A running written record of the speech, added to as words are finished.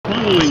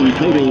Following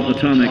total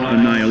atomic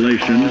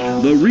annihilation,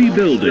 the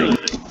rebuilding.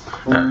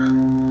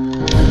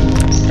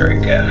 There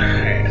we go.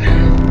 Alright.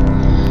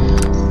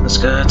 Let's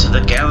go to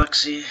the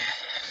Galaxy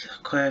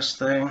class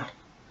thing.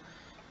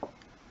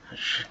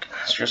 Which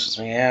stresses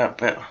me out,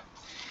 but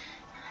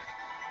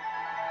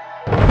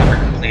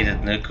never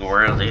completed Nuka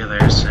World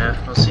either, so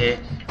we'll see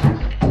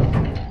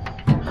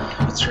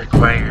what's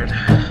required.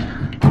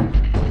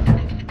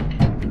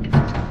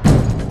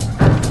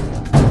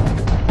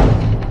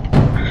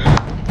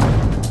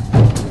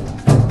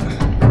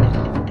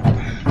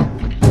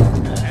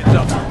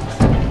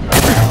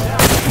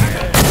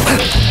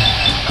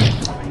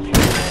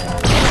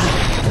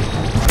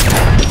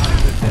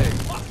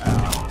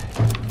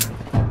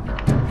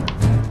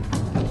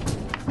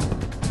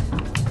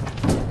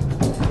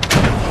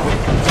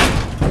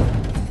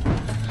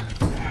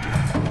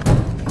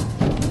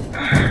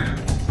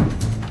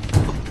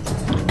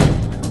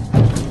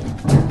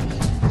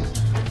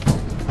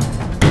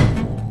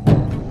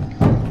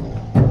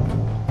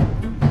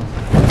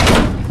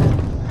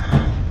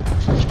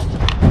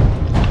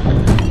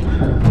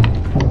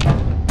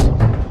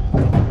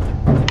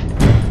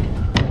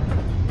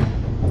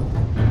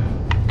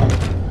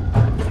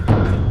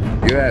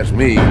 You ask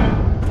me,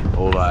 the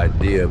whole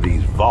idea of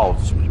these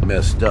vaults was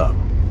messed up.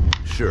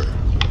 Sure,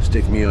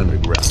 stick me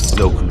underground,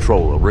 no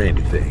control over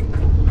anything.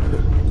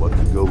 What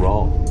could go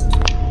wrong?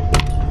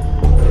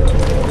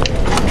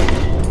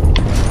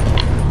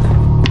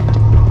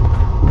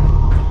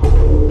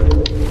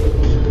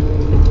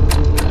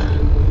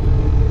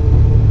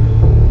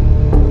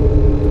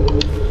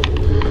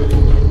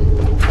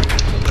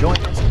 Join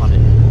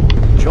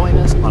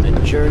us on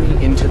a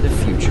journey into the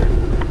future,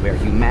 where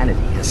humanity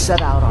has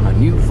set out on a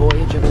new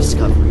voyage of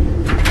discovery.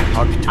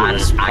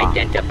 Arcturus Prime,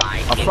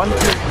 Unidentified. a frontier.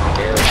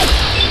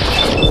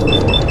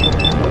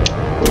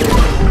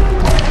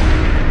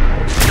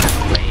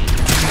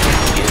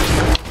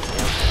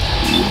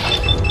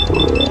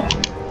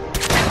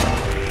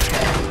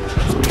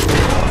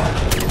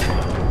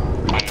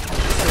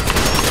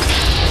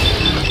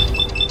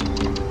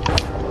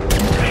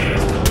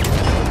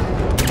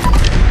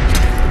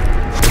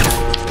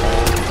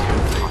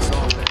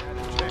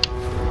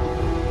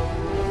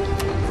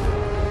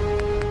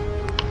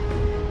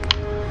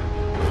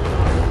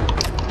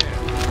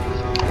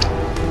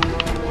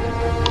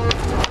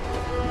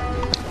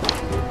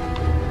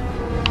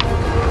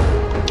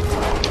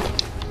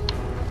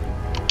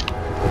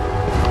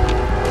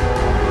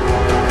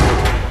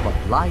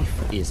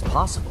 Life is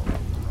possible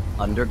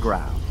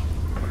underground.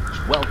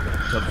 Welcome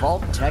to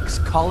Vault-Tech's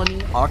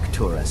colony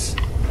Arcturus.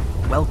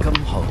 Welcome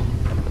home.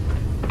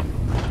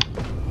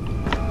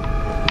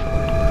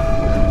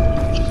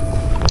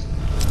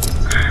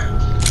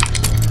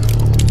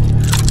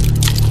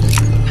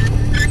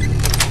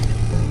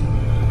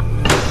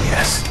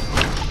 Yes.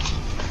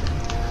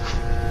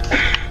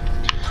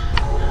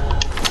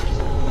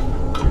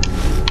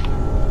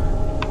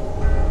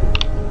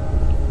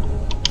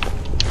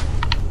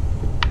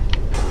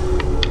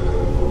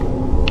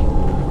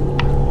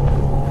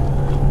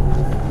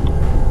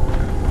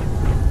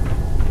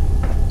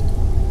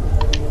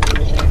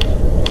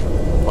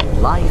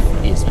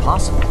 Life is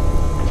possible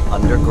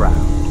underground.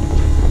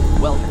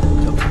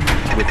 Welcome to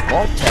with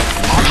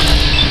Vault-Tech's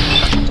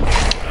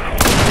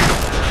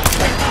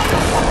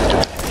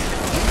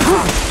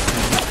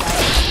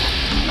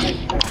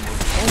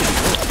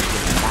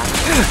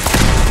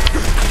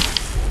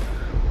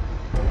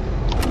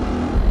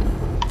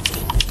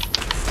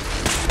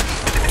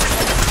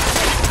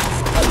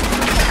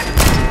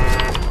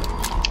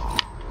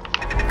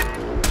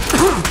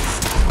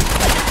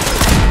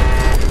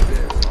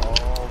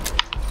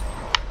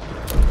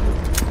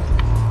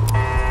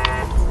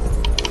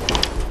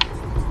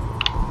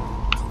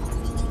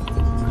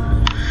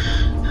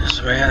It's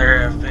a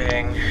matter of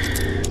being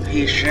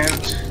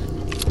patient,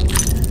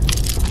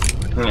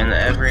 looking into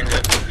every nook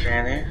and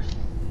cranny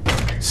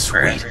for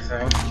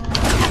everything.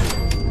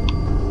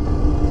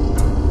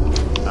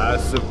 I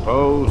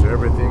suppose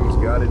everything's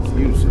got its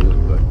uses,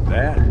 but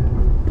that?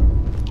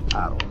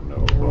 I don't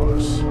know,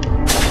 boss.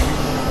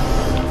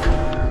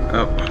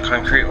 Oh,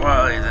 concrete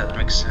wall, that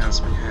makes sense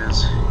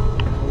because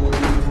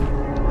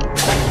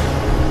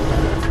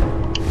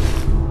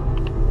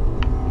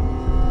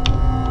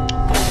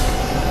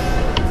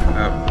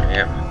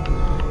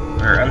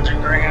we're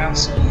underground,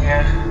 so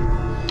yeah.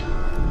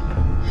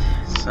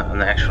 It's not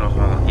an actual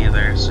vault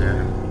either, so.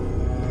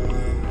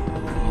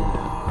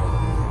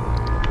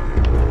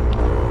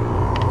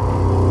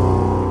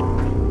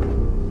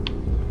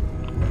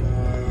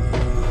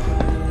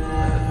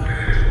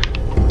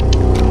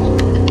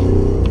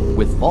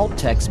 With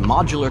Vault-Tech's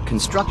modular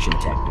construction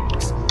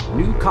techniques,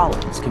 new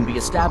colonies can be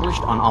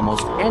established on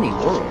almost any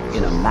world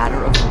in a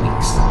matter of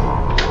weeks.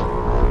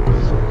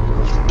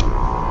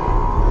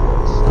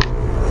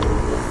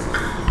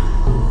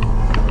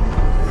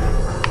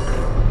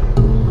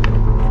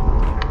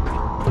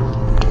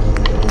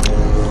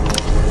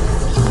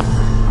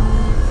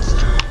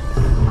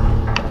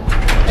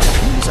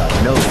 These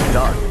are no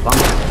dark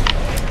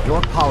bunkers.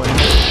 Your colony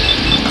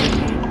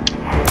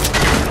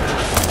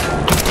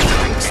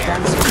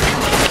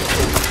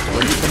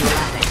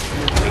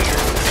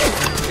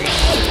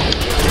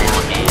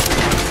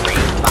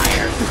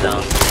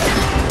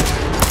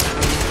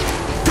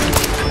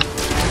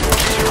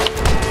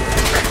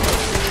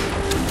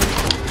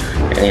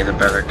need a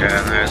better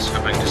gun. I was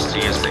hoping just to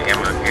use the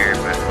ammo here,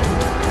 but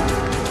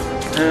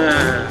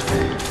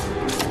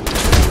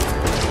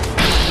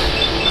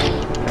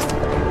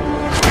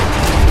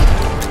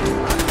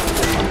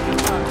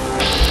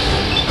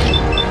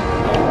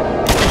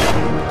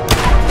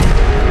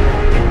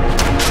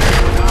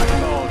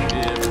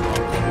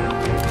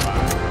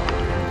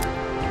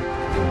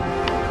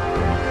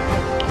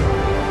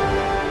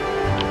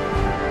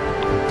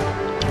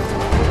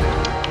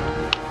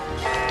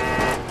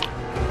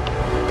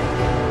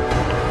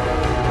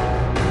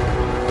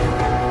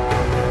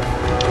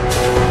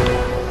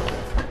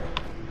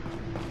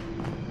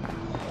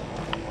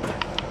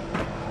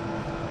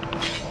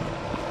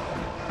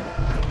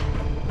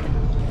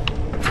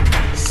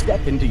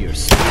Step into your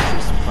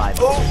spacious private.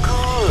 Oh,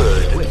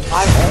 good.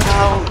 I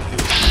found you.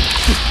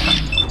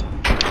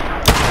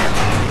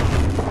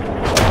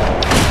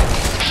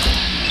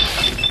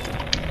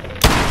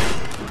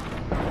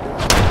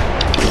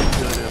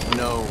 Should have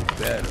known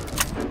better.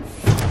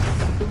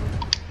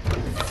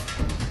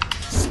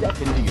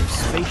 Step into your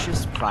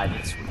spacious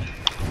private suite,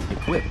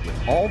 equipped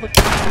with all the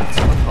comforts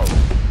of a home.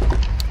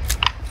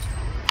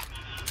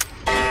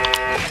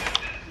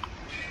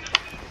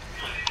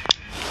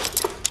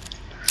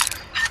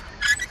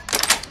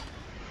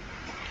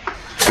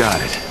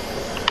 Got it.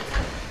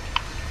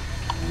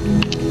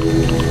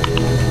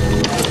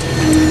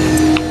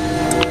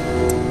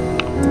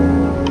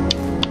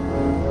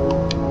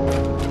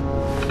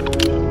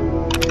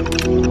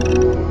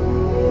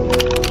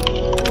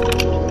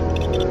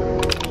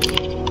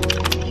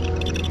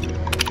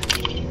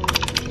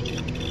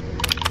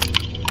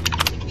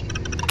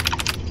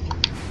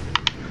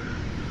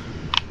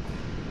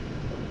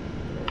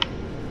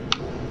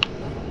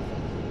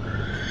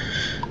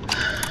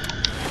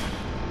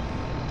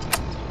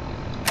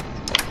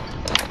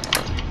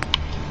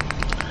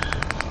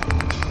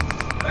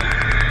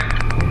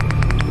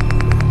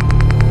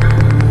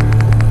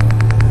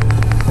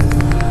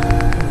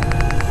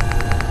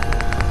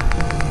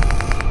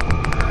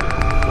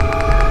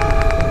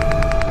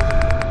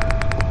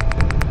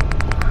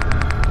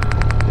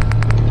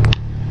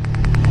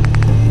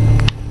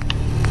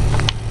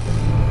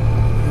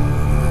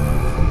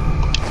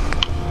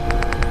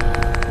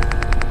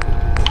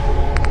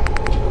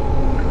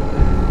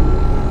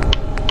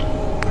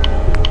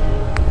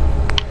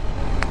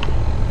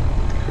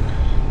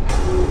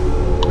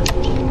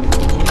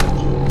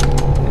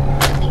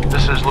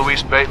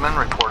 Bateman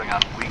reporting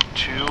on week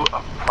 2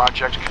 of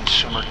Project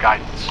Consumer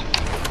Guidance.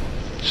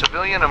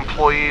 Civilian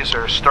employees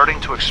are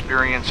starting to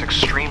experience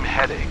extreme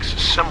headaches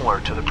similar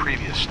to the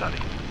previous study.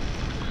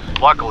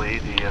 Luckily,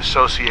 the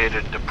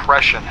associated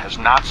depression has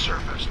not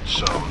surfaced,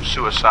 so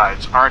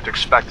suicides aren't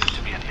expected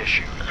to be an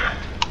issue.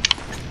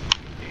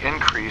 The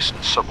increase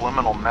in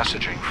subliminal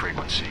messaging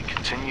frequency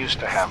continues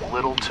to have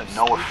little to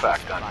no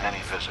effect on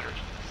many visitors.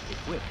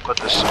 But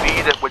the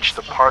speed at which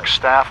the park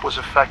staff was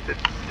affected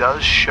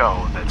does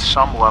show that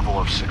some level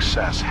of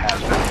success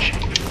has been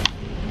achieved.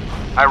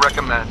 I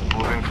recommend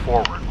moving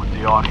forward with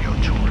the audio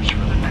tours for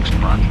the next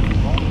project.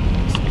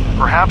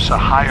 Perhaps a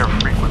higher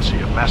frequency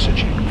of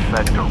messaging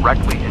fed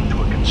directly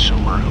into a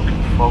consumer who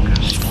can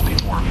focus will be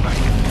more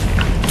effective.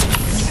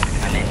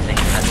 Commencing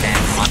attack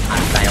on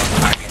hostile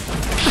target.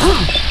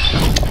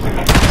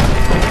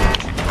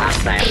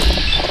 Hostile.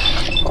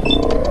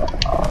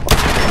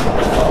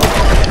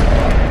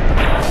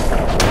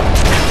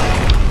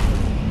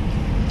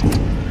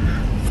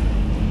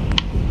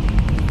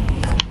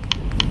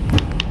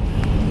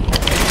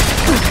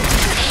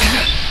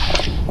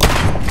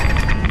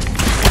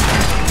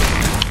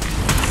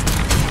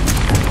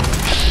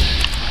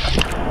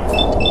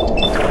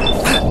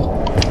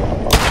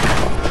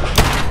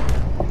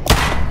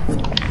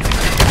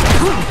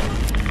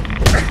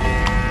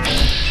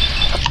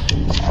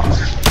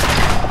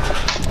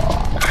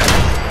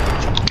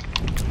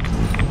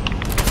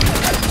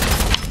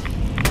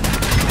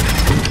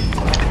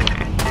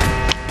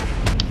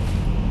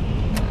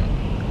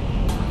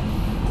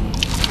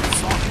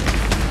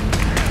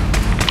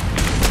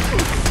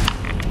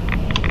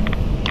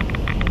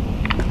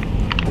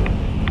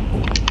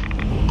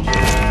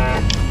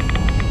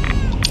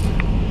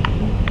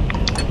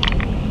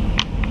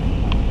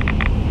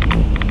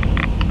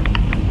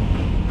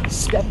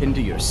 Step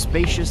into your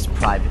spacious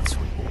private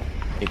suite,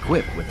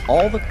 equipped with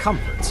all the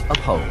comforts of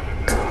home.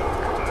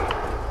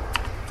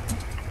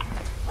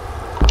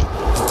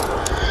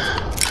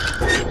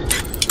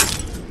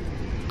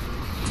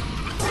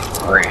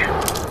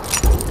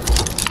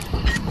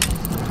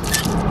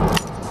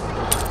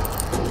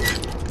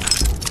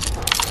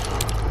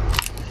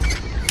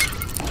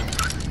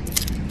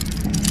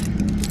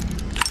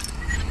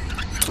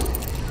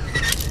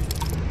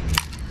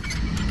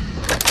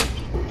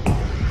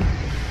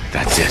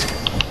 That's it.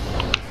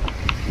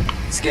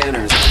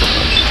 Scanners.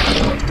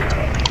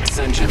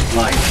 Sentient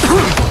light.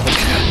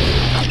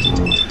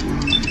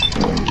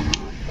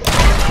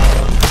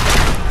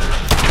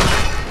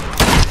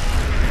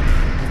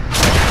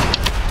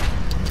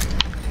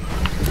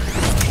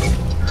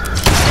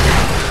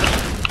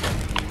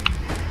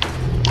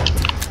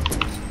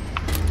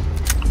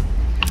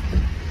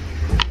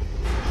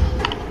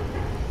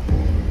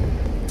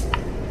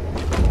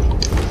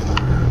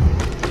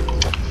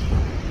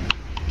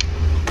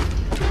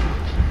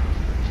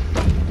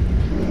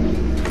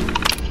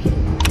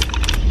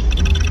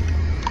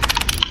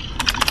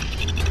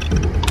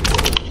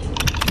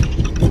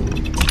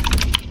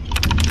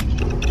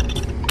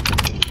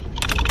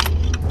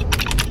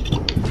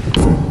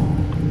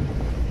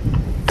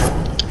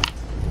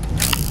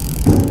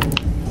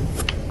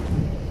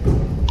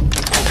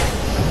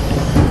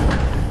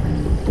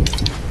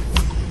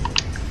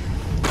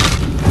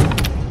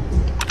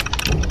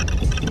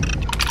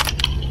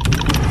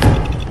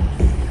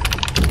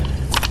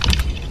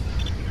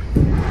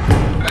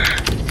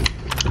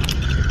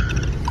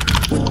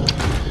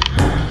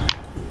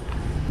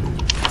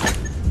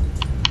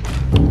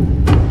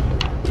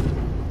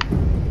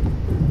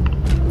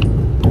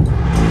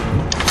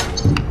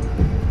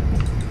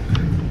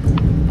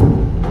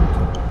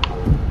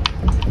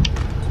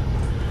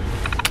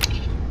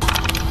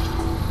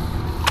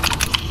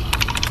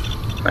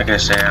 Like I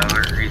say,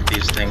 I'll read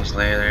these things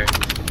later.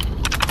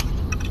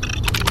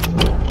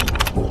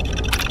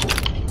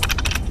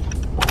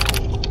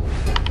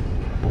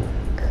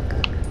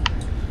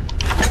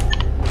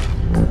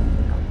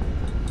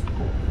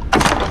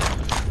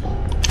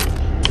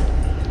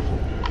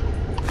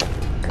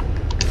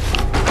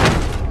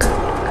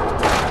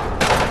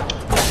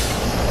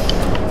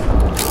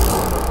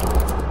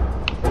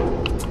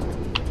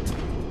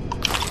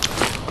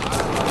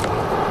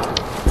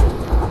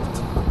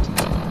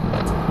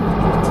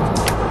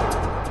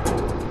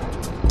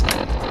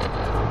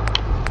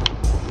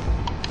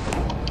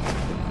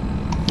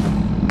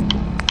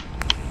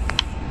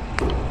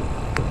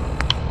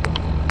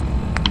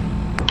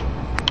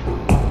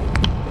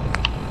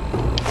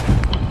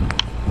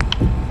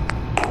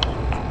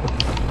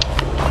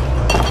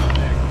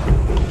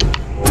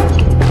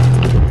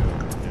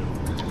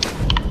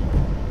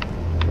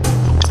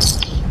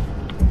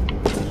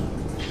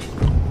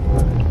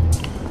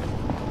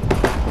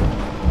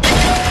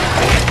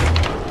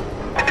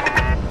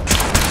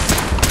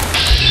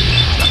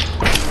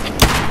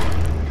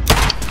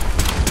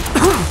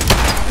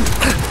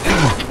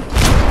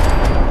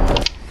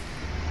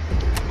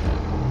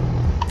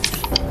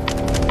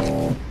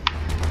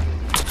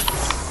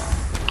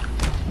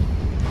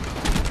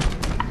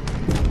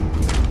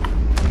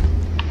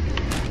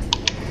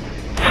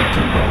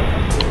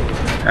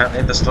 I don't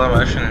need the slow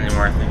motion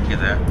anymore, thank you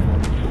though.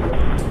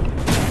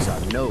 These are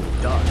no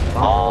dark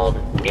Hold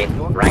it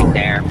right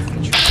there.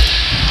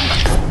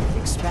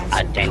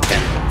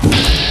 Attention.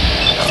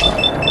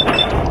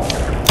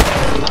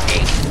 A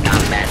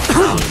combat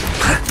zone.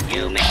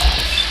 You may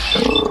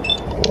come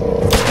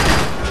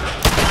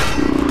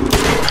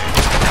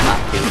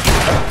up to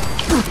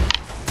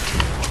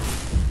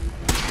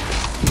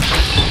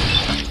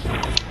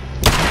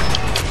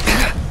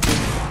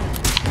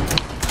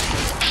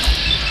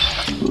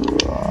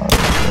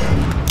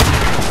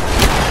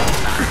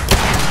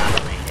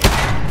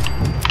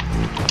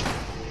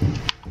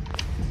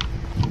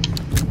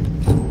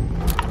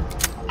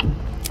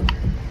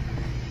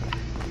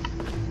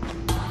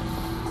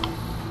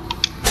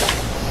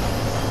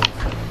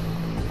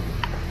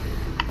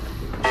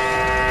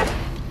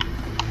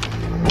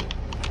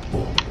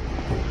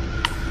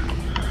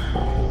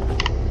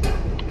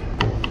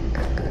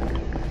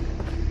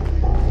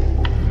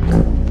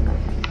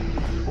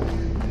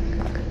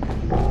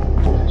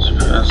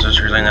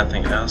There's really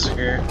nothing else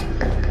here. So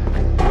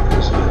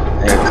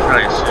I could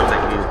probably assume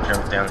that you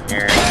jump down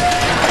here.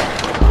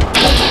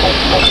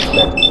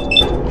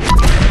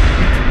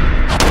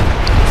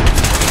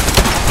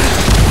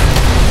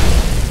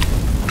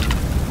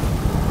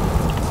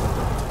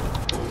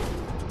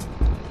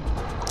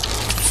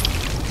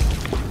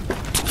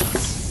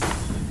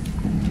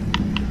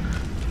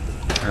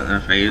 I don't know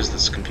if I used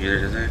this computer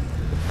today.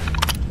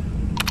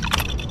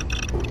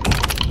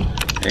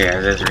 Yeah,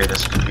 I did read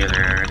this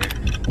computer already.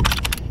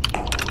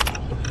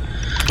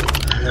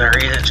 I'm gonna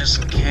read it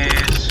just in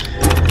case.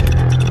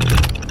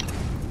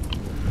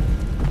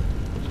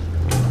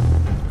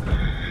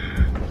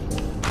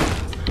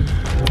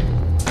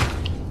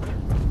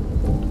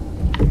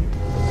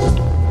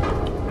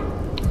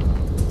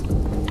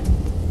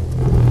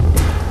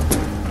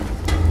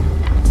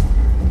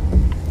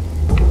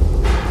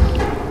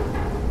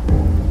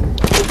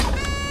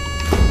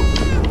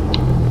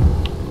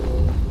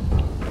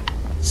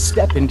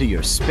 Step into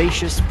your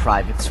spacious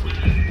private suite,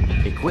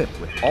 equipped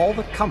with all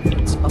the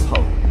comforts of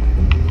home.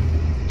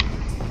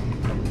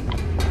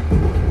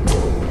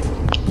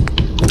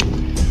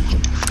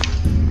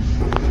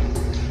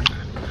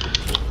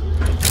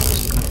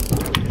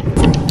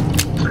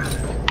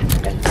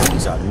 And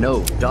these are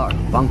no dark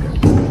bunkers.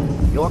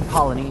 Your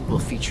colony will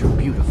feature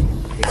beautiful,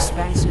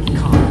 expansive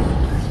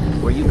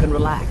commons where you can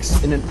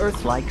relax in an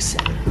Earth-like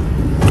setting.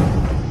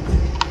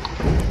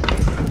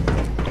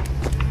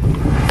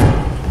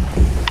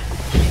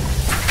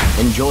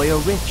 Enjoy a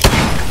rich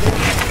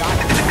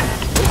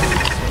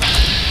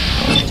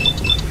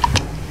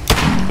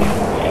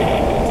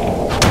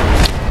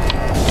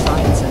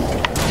science and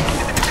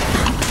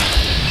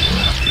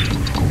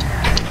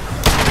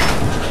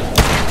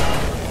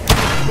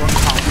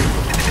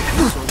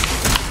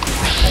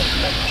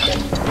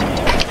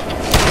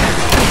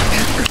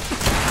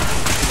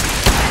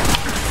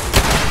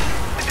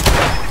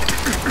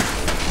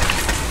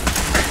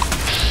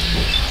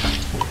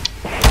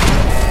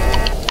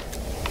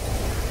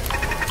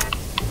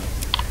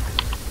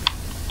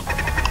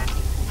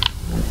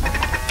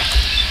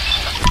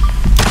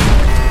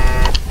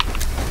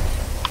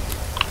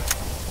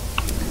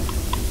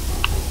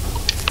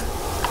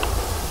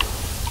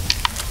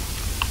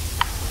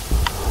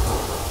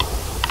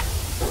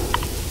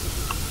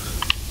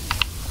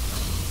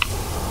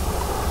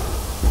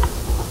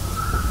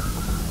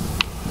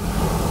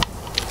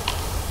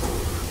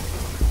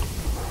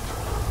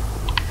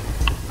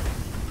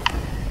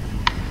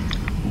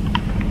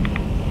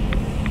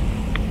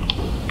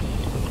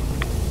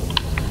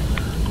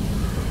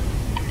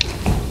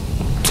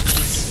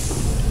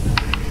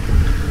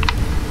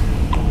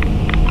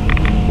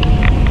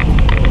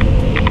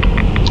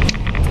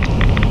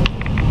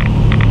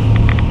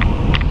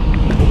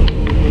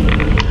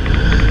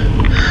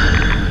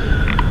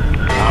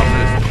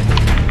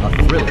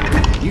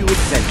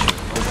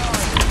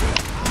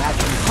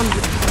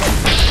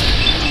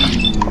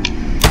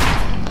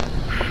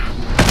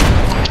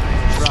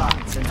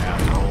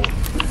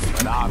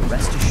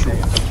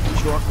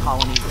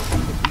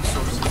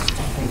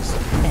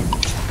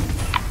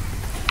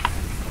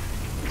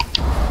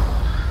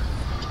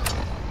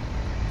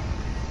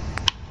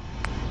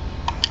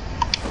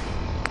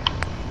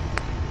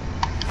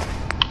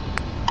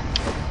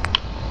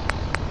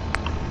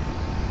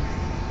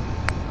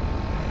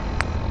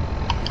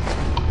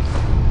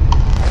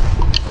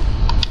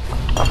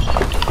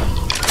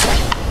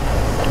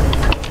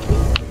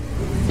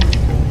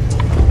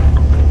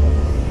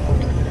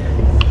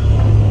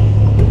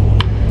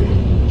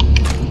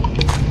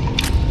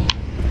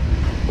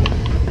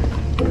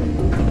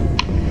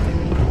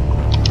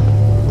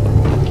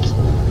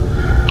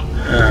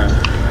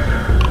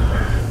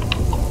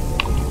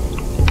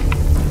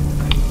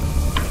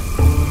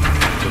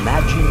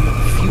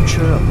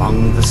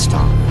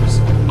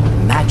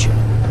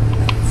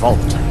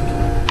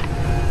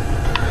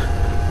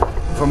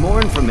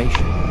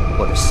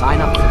or to sign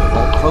up for the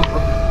Vault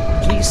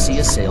program, please see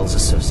a sales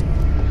associate.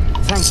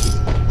 Thank you,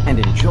 and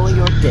enjoy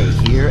your day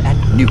here at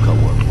Nuka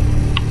World.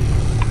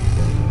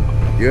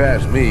 You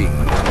ask me,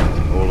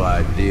 the whole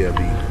idea of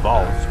these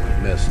vaults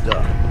was messed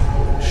up.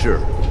 Sure,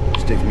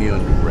 stick me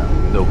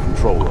underground with no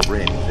control over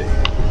anything.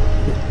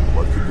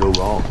 What could go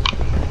wrong?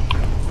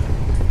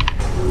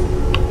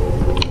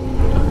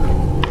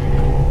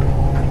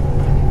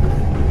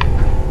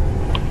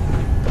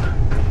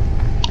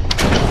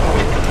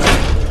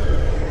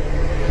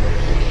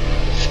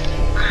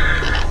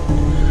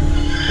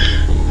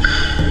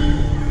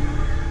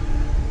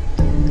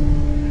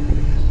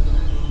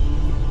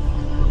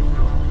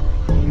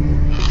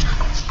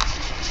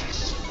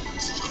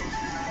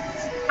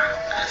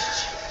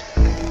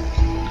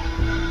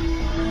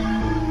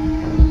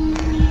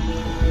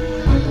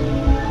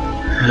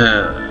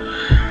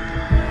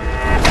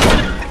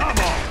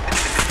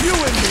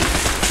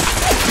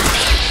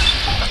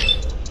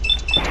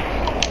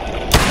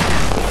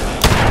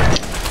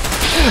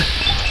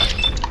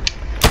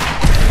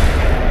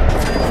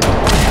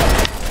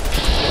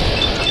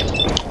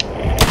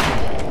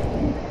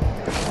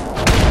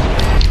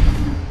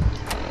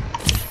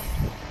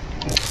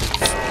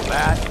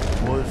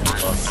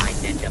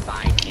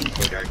 Unidentified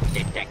intruder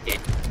detected.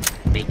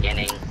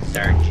 Beginning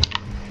search.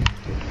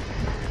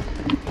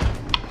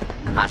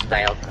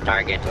 Hostile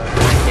target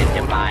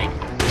identified.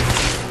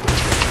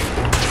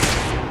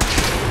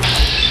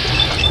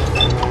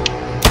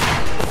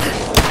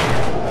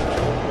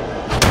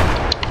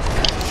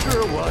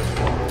 Sure was.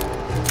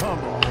 Come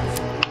on.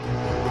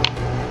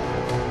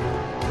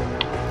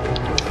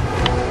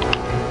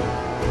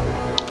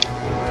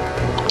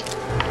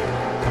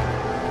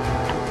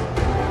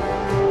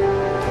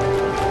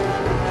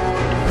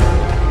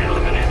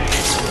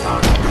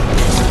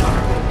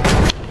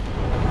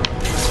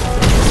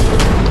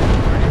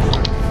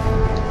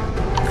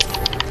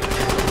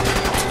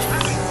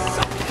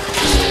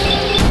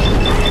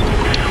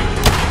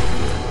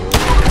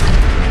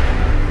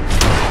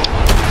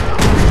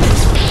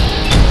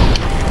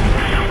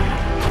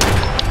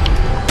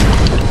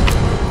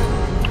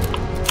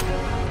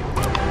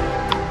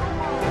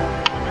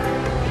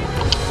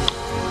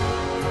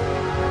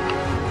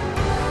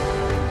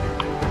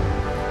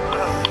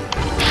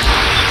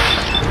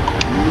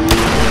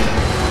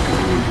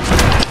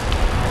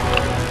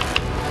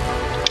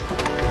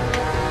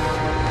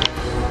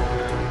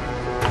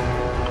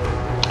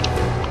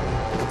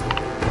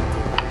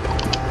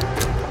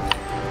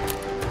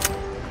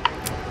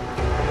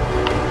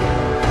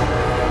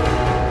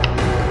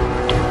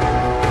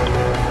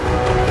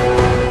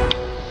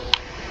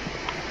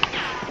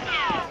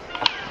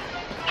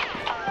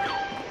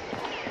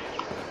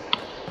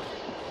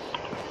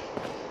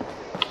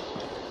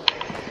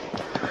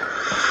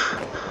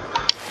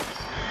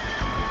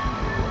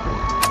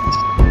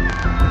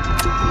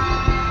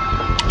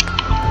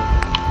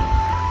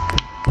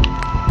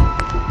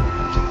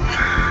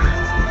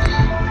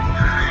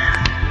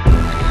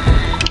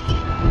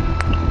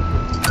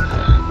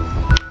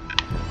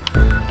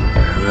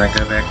 I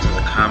go back to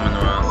the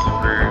Commonwealth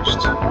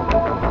first.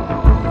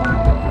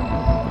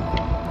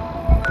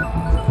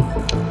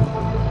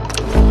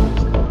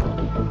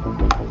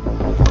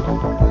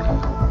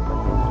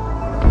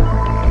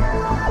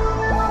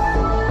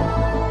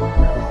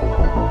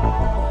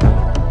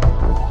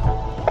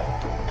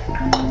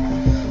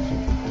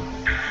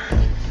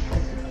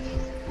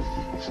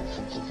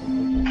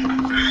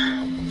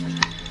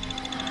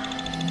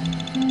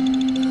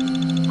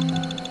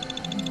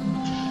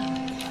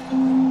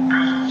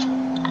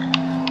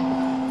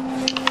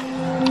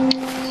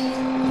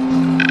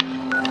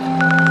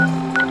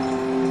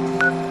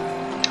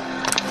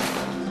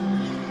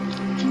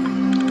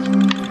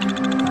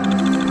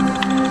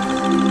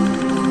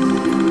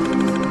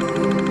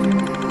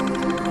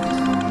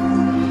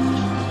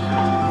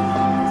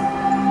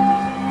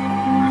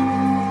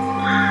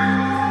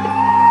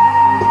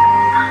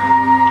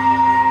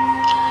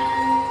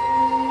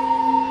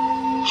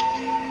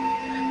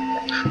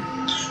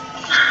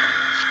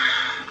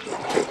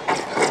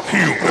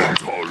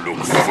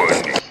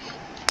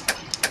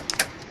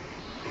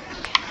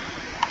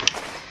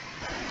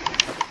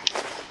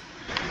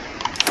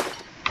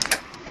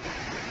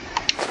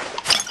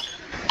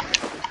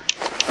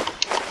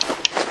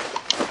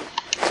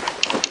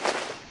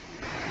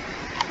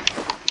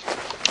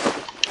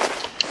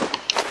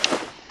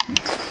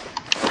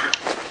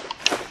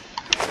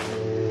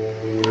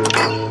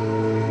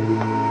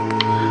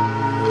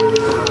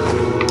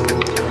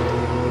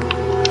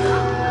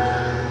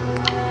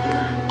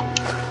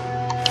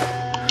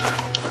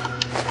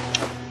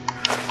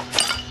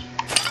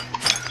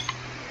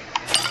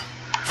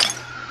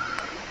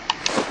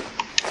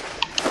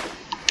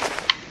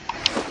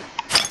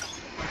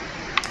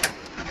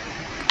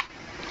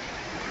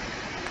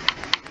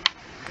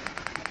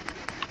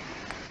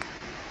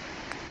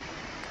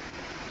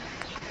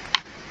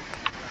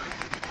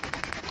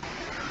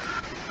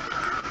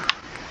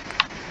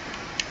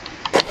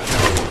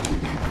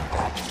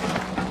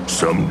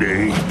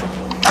 Someday,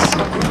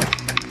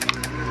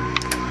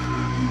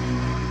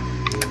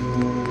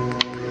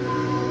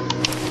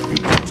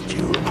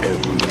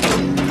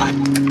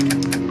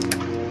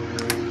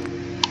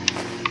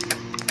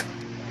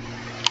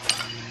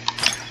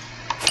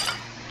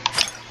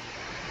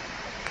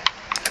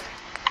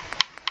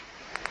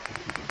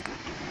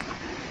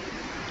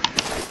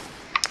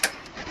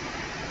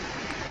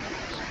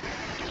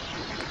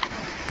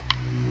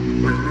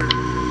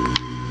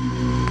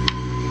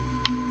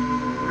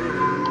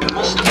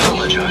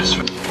 apologize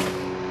for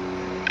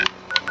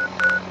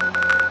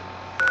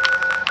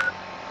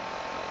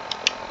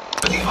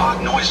the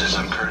odd noises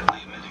I'm currently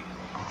emitting.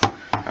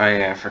 Oh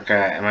yeah, I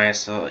forgot. Am I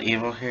still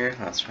evil here?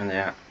 Let's find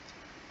out.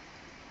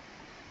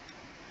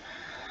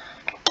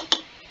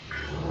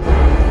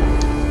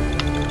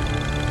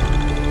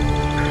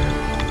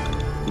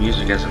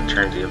 Music hasn't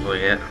turned evil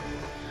yet.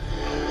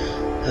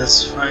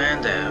 Let's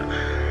find out.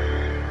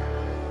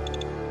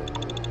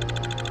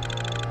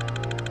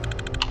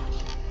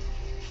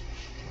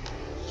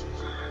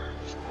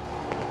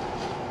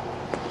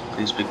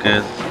 Please be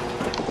good.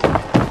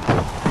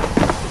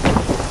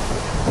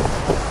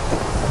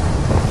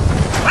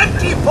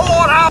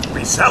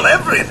 We sell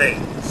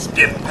everything.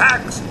 Skin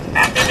packs,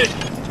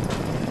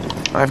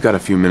 ammunition. I've got a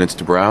few minutes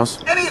to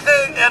browse.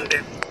 Anything and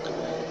it.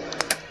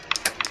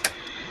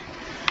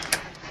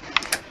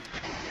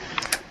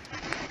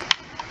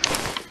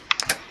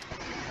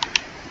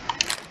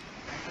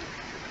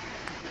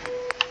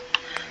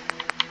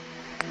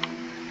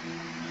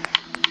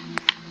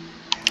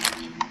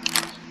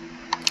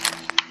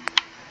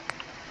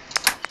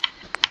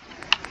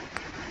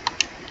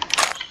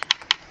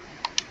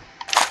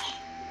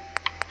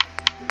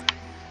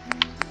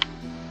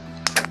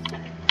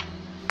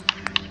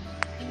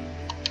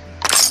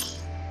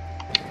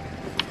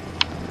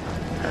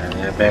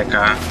 Back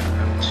off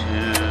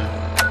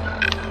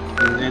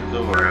to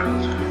Nickel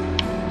World.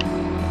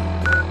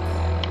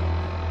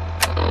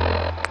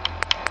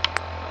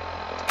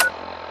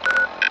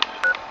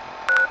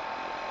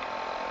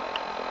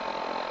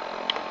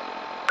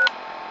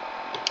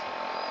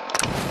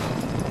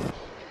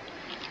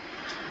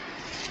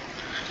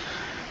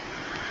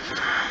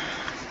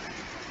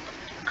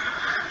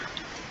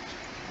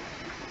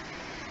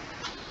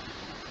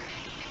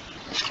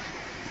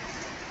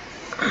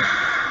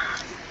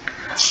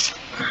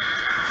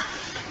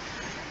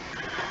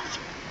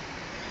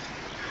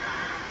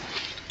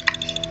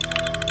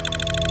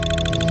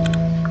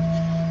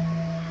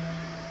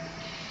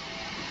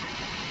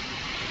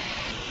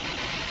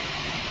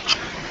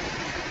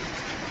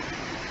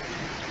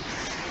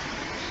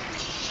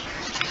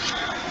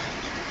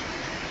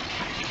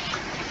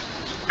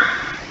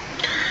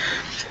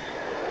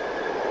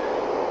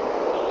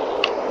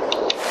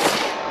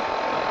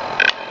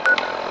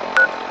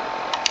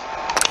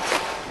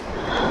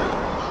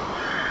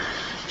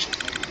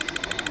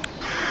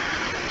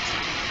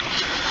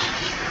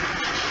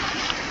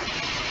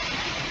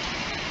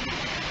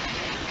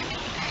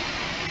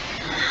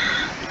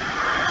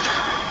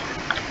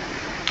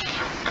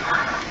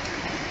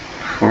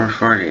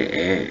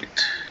 .48.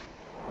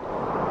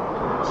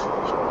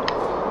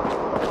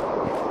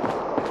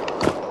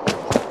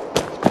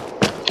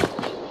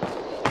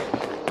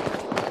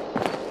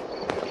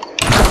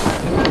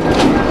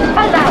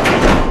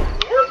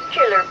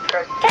 Nuclear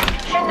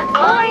protection.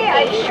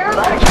 I sure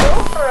could go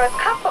for a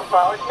cup of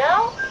those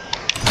now.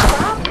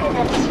 Rockin'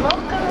 and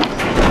smoking.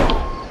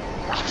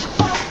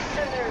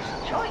 There's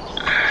choice.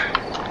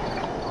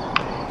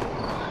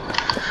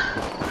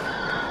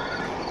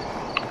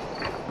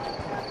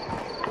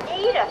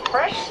 Need a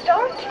fresh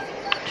start?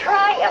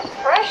 Try a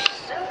fresh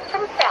soup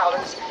from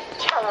Fallon's.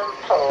 Tell 'em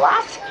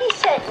Pulaski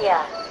sent ya.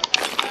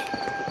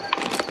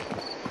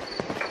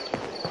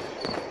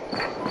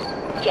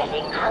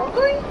 Getting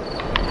hungry?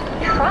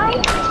 Try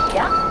the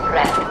duck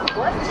bread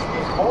once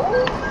this whole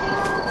thing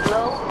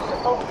blows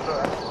over.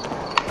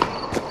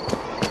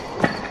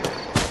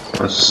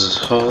 Once this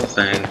whole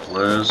thing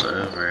blows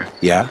over.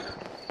 Yeah?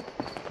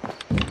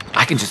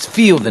 I can just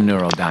feel the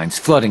neurodynes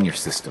flooding your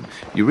system.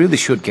 You really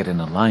should get in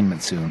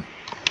alignment soon.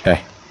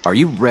 Hey, are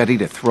you ready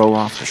to throw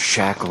off the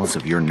shackles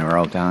of your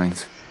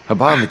neurodynes?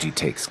 Herbology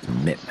takes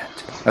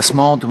commitment. A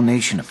small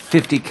donation of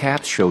 50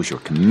 caps shows your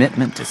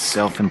commitment to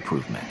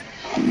self-improvement.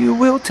 You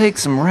will take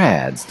some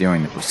rads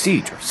during the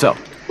procedure, so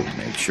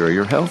make sure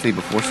you're healthy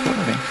before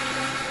starting.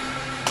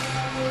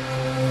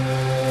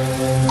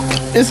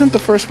 Isn't the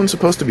first one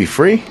supposed to be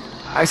free?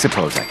 I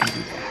suppose I can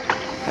do that.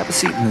 Have a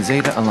seat in the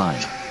Zeta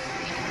Alliance.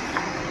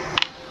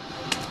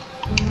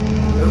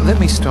 Let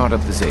me start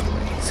up the Zeta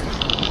rays.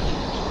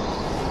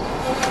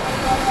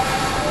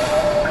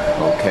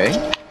 Okay,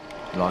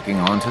 locking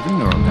onto the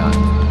neurodyne.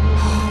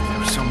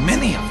 There are so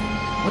many of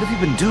them. What have you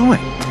been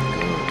doing?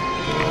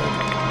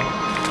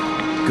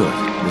 Good.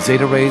 The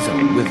Zeta rays are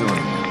withering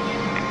them.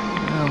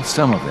 Well,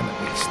 some of them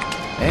at least.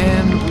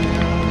 And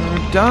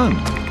we're done.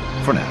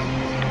 For now.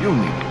 You'll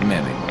need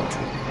many more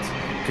treatments.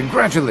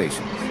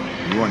 Congratulations.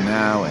 You are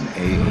now an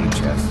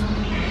AHS.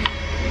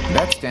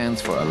 That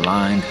stands for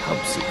Aligned Hub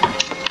Seeker.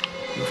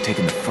 You've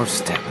taken the first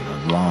step in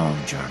a long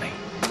journey.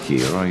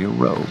 Here are your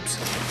robes.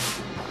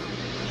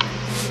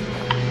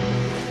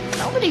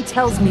 Nobody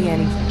tells me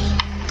anything.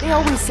 They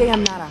always say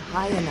I'm not a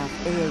high enough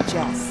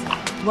AHS.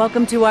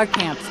 Welcome to our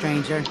camp,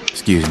 stranger.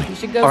 Excuse me. You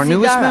should go Our see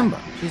newest Dara. member.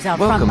 She's out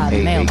Welcome, front by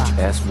the mailbox.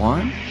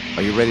 AHS-1.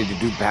 Are you ready to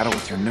do battle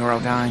with your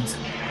neurodynes?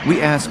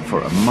 We ask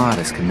for a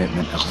modest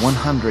commitment of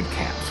 100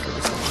 caps for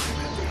this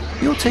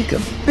alignment. You'll take a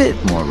bit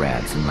more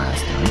rads than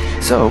last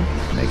time, so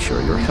make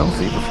sure you're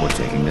healthy before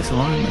taking this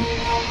alignment.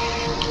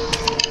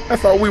 I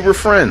thought we were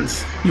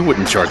friends. You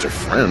wouldn't charge a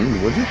friend,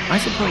 would you? I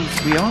suppose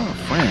we are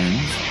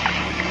friends.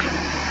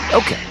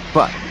 Okay,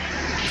 but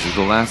this is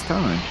the last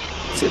time.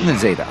 Sit in the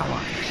Zeta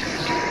Alliance.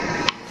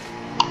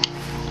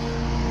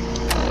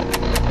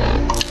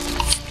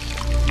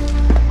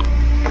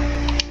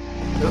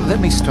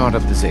 Let me start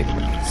up the Zeta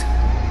release.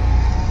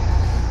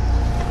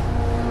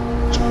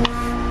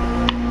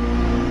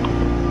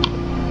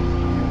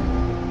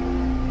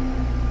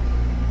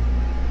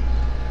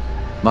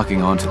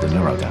 Mucking onto the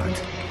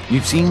Neurodynes. You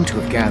seem to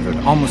have gathered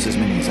almost as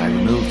many as I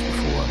removed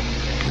before.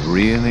 You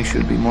really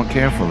should be more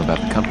careful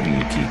about the company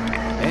you keep.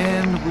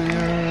 And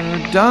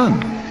we're done.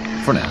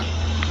 For now.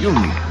 You'll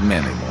need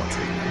many more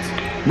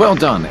treatments. Well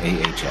done,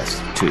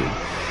 AHS-2.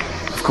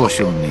 Of course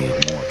you'll need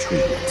more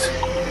treatments.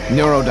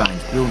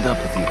 Neurodynes build up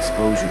with the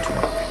exposure to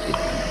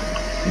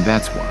activity. And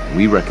that's why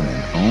we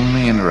recommend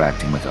only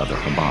interacting with other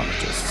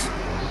herbologists.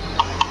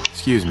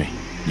 Excuse me.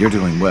 You're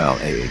doing well,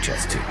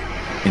 AHS-2.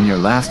 In your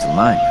last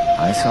alignment,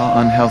 I saw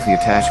unhealthy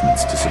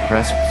attachments to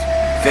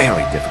suppressors.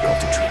 Very difficult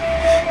to treat.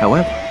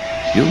 However,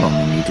 you'll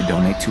only need to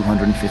donate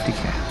 250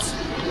 caps.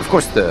 Of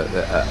course, the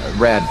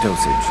rad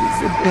dosage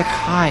is a bit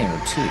higher,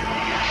 too.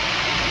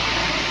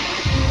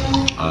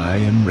 I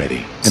am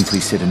ready. Then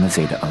please sit in the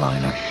Zeta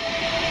Aligner.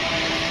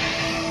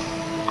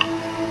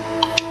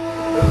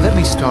 Let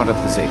me start up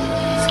the Zeta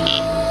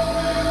release.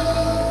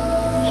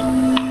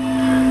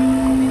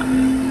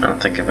 I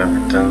don't think I've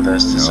ever done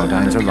this.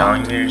 Neurodynes are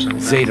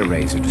locked. Zeta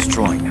rays are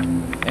destroying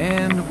them.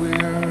 And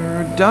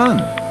we're done.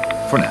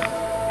 For now.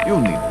 You'll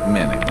need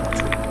many more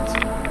treatments.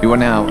 You are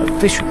now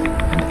officially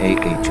an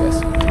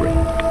AHS-3.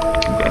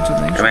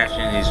 Congratulations.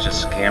 Imagine he's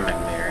just scamming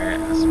me, right?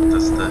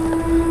 That's the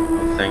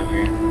whole thing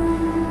here.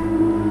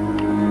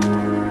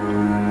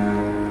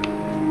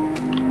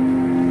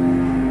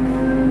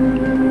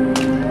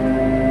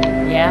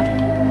 Yeah?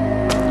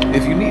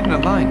 If you need an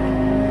alignment,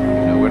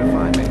 you know where to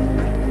find me.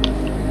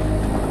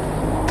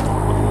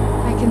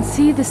 I can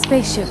see the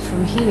spaceship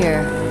from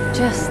here,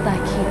 just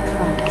like he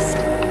promised.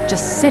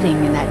 Just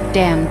sitting in that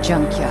damn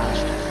junkyard.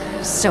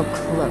 So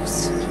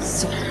close,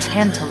 so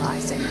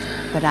tantalizing.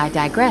 But I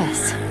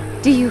digress.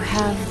 Do you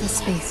have the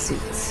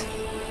spacesuits?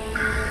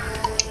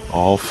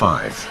 All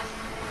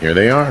 5. Here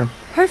they are.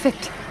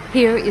 Perfect.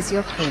 Here is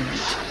your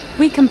payment.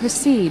 We can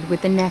proceed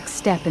with the next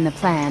step in the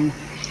plan.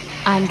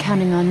 I'm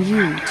counting on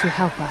you to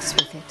help us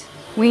with it.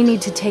 We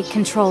need to take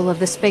control of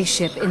the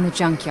spaceship in the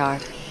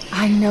junkyard.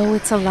 I know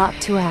it's a lot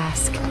to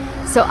ask,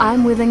 so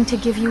I'm willing to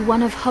give you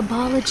one of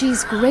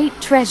Herbology's great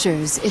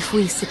treasures if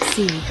we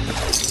succeed.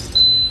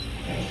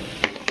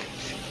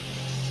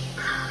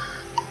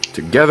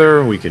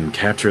 Together, we can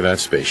capture that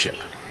spaceship.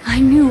 I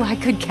knew I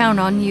could count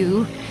on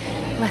you.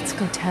 Let's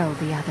go tell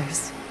the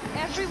others.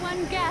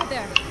 Everyone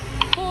gather.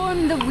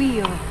 Form the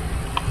wheel.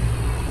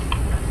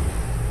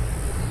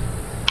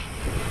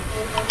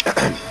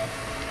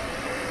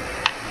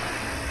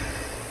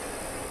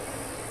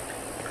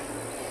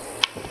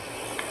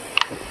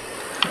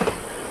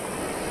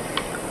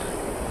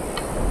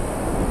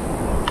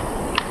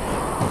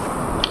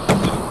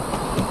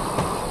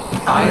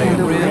 I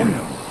am Rin.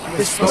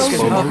 This spoken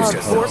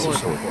force.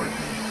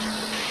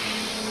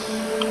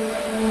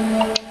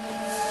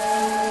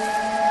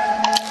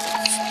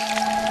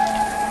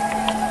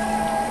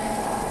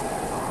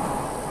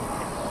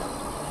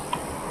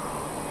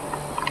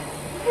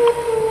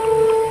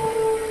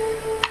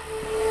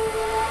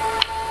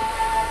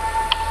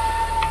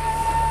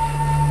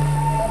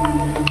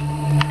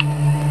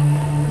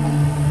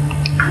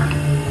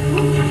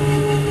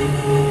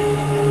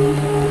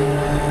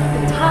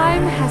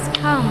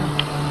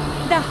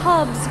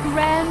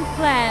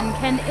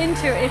 Can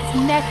enter its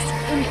next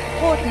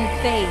important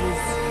phase.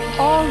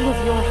 All of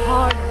your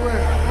hard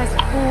work has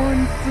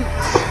borne fruit.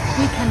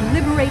 We can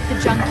liberate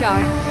the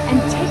junkyard and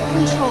take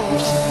control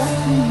of what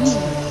we need.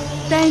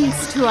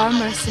 Thanks to our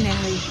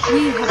mercenary,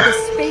 we have the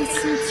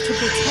spacesuits to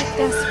protect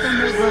us from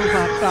the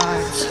robot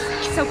guards.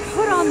 So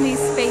put on these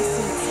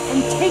spacesuits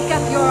and take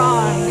up your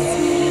arms.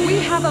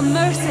 We have a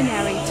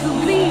mercenary to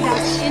lead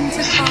us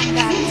into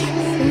combat.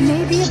 They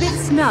may be a bit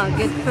snug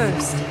at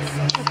first,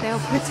 but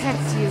they'll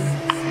protect you.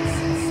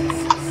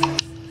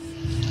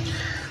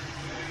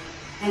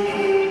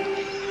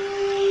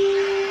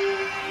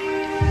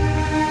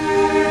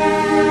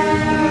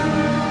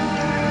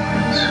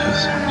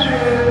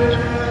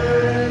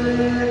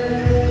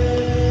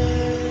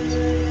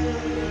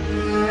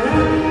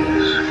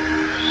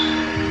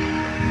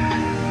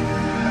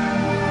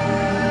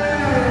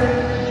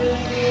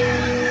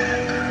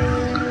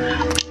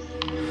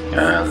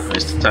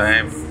 Waste of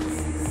time.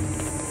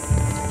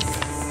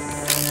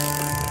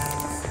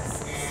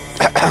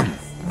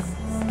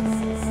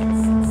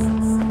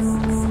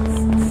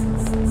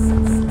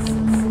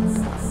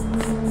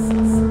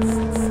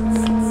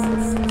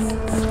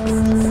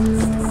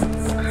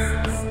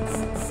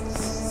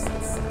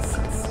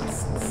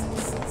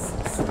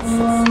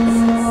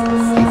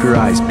 Keep your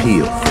eyes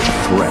peeled for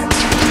threats.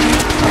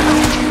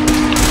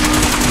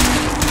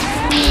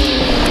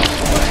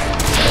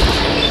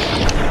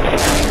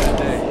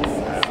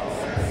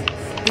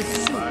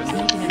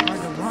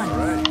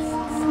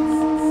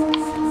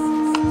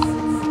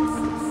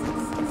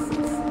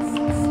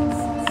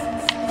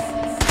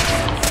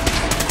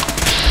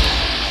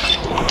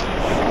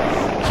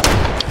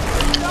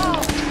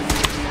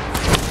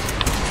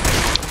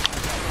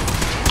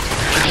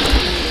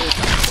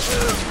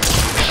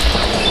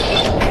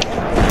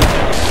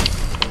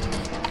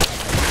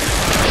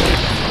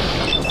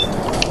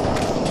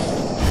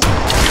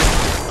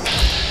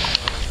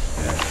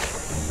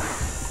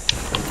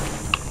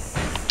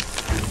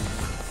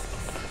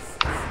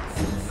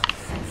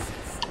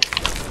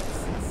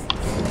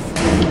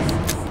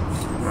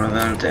 One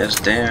of them is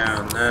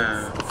down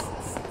now.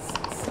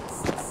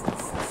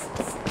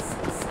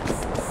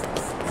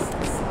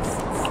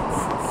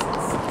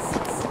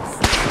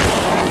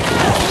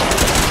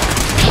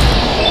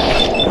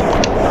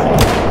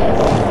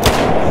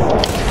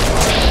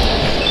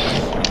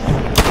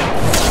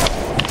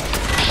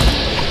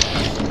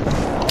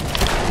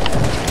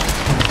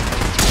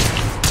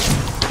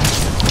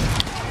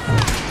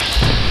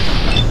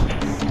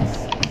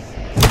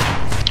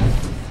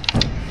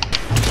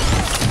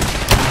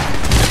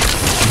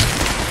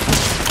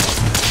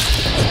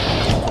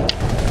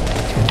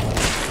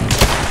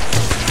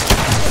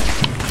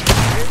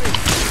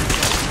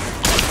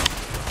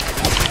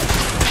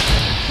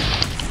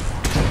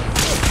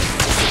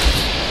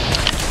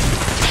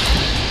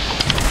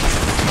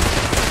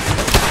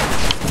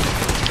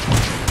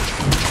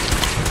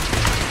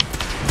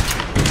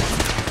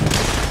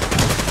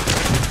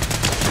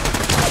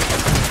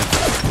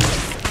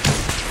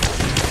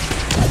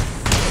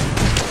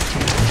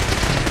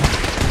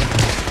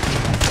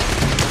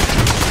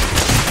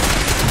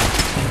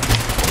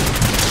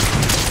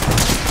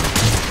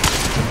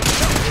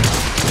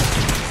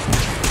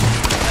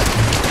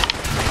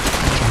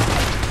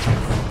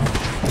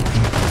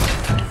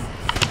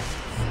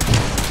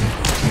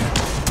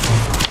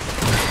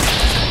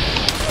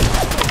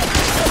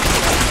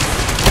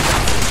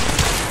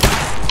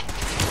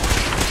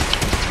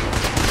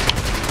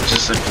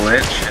 Is this a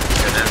glitch?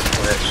 It is a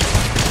glitch.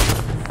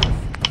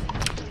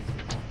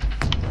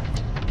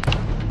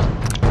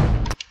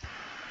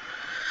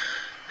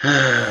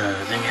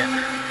 Dang it.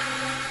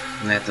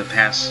 I have to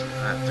pass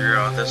through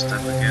all this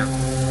stuff again.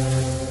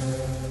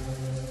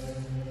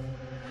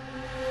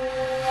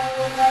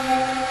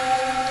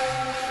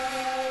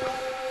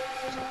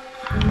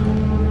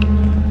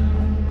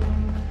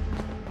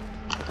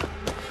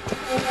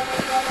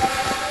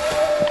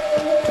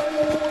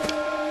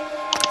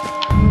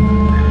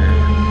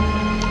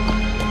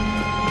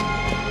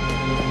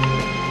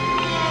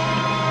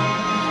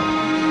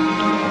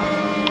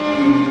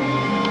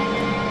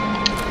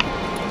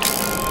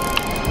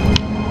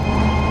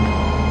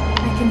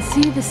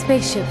 See the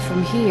spaceship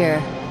from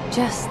here,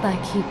 just like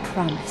he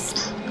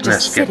promised.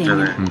 Just skip sitting to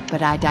there,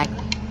 but I died.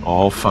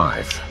 All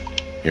 5.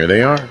 Here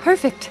they are.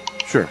 Perfect.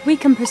 Sure. We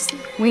can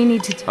proceed. We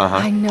need to.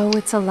 I know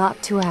it's a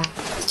lot to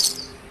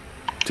ask.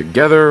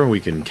 Together, we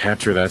can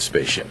capture that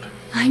spaceship.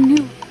 I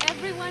knew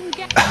everyone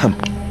get.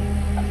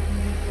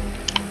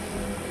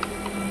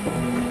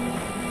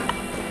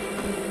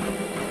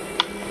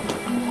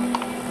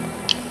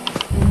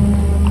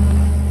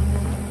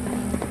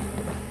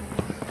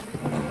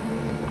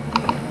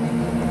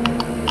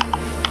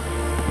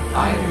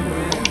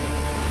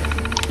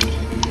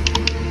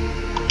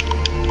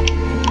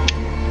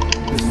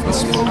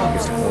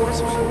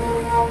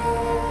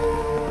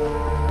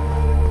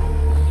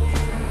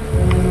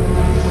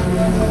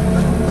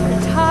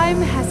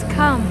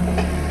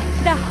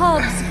 The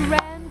hub's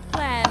grand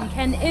plan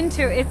can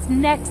enter its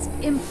next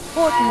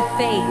important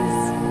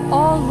phase.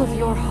 All of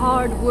your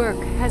hard work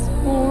has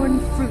borne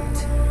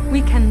fruit.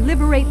 We can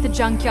liberate the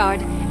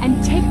junkyard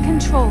and take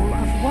control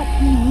of what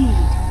we need.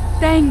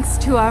 Thanks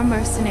to our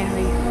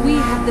mercenary, we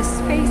have the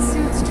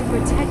spacesuits to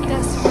protect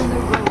us from the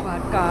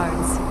robot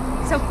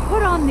guards. So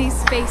put on these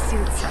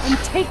spacesuits and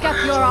take up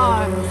your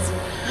arms.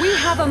 We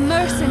have a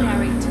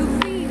mercenary to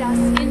lead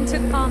us into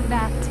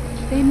combat.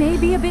 They may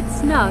be a bit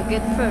snug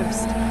at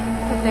first,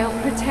 but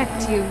they'll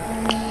protect you.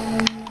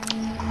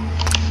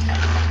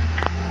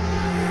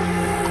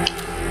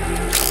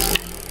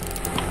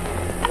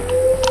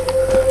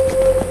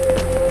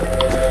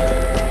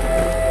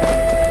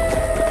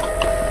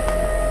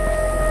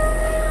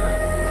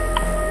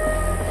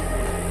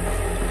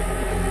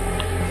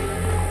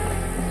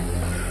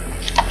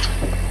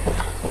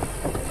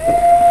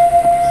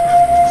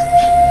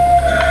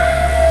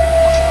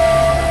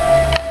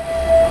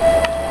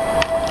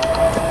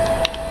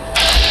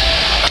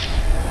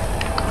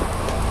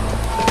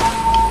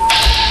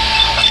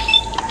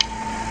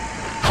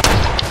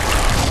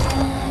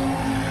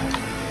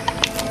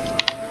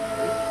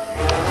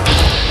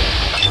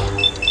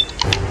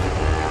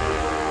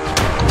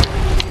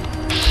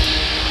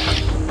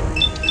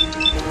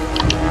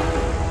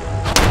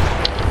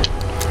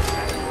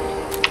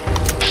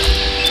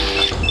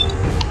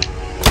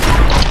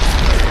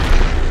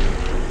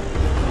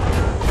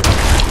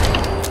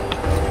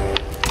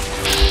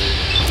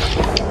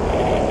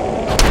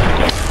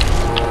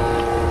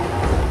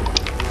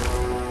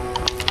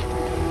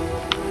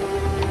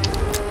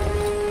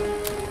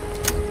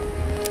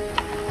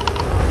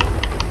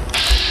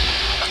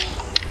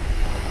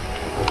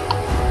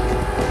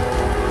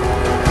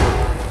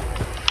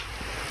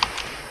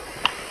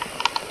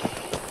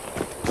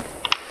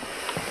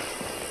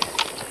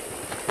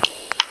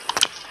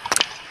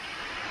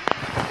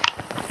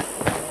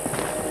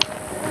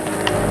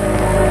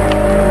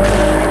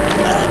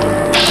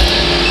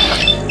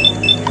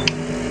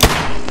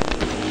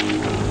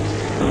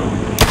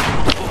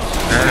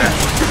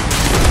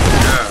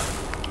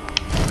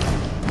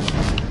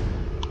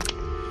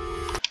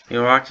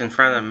 You walked in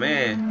front of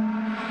me.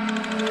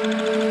 That's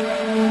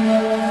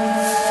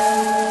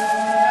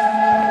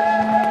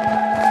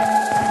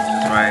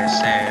why I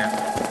say.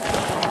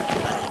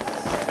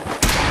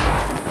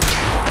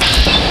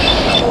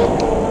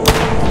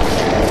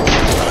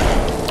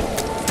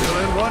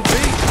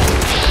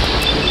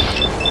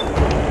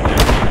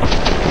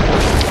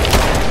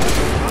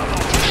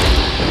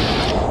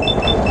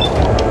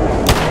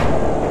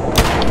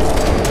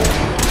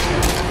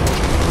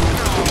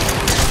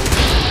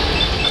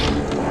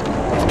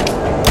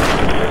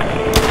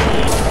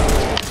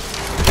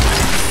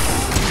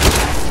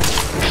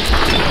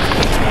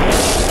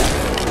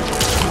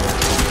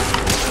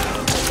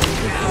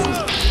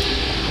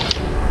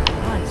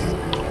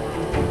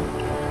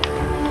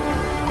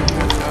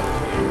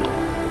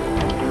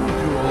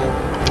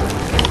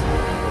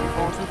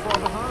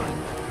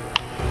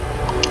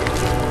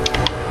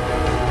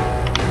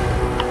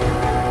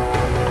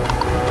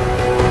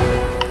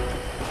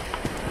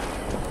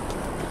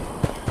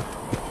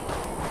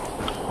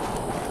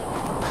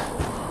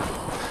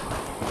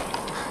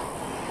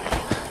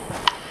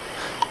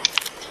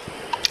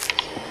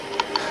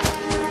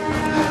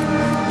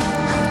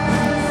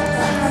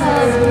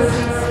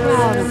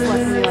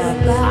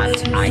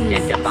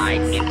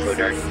 Unidentified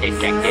intruder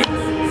detected.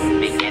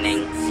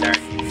 Beginning search.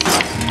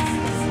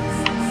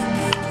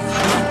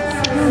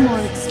 You're more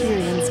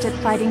experienced at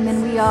fighting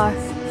than we are.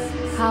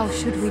 How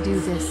should we do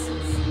this?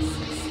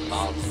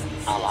 False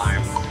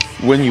alarm.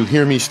 When you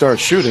hear me start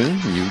shooting,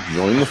 you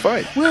join the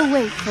fight. We'll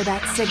wait for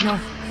that signal.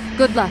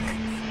 Good luck.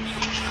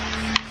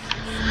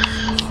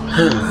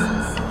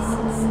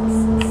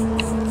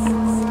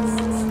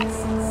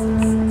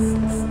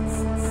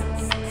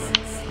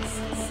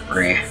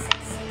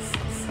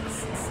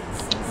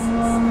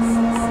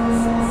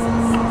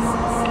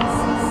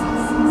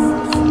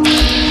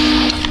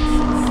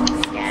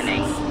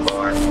 Scanning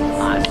for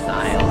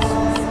hostiles.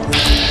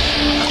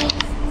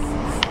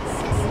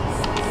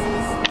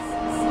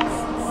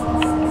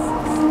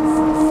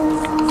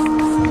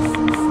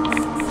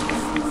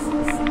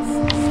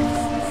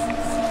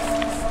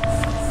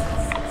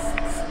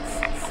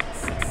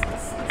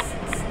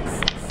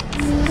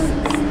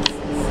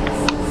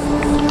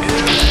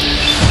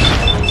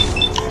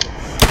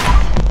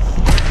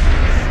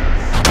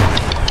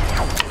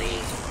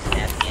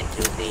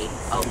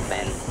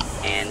 Open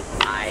and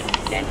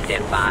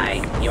identify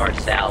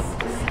yourself.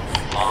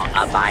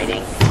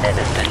 Law-abiding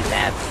citizens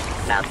have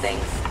nothing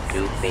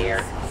to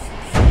fear.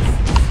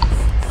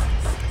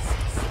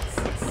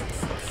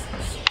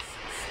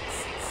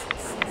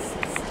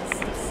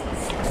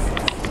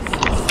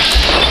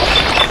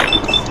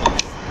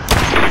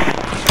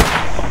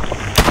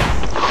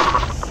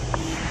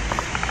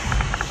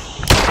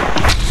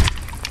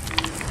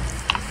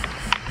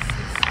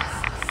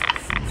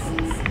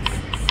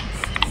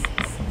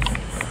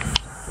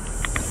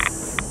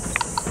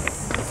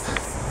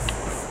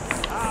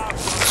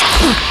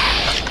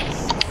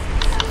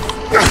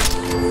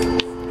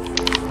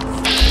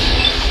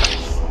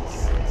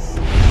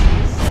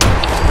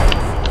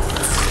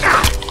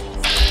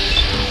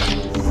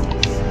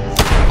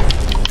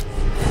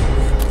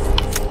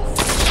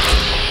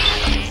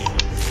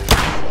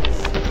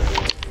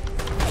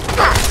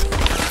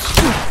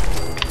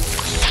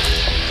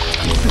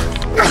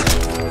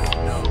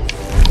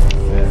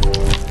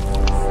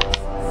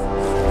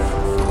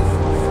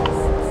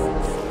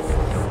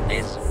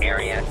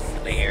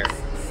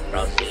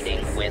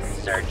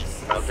 Search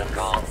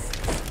protocol.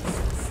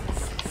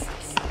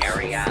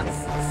 Area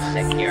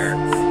secure.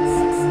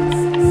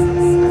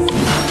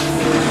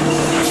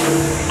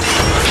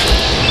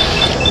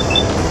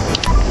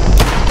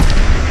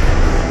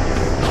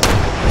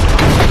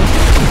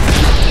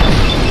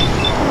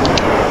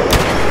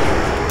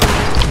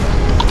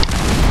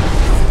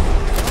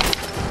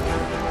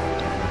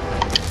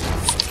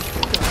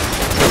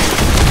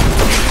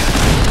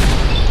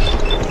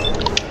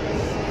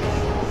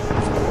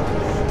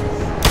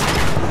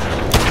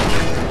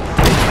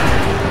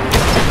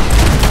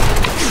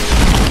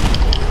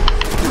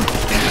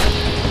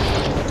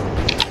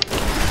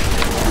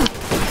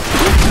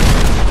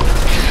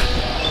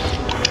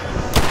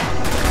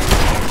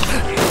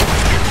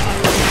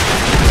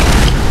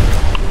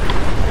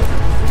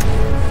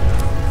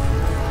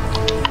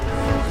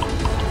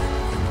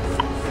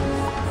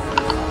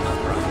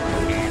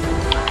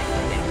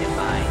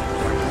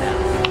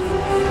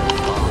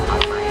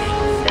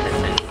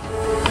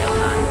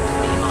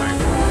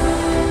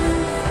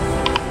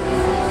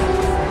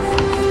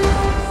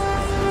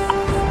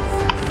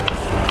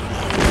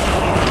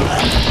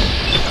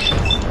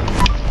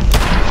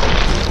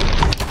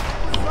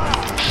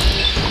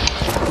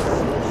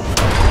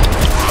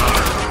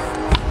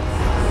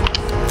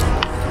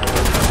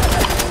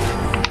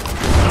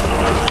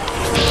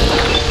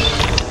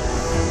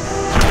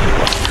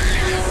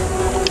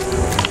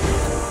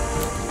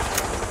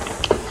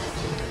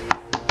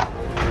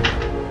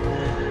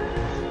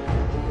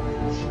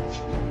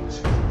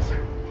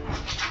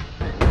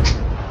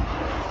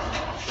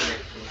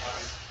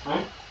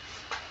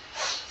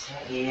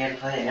 He had to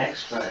play an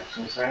Xbox,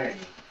 I'm sorry.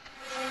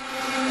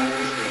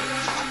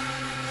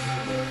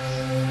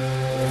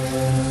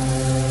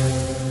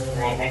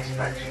 next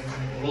project.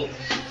 Neat.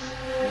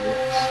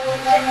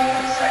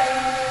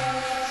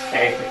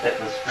 Sorry if that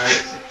was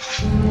crazy.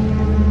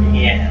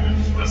 Yeah,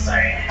 I'm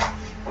sorry.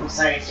 I'm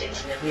sorry,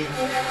 Jason.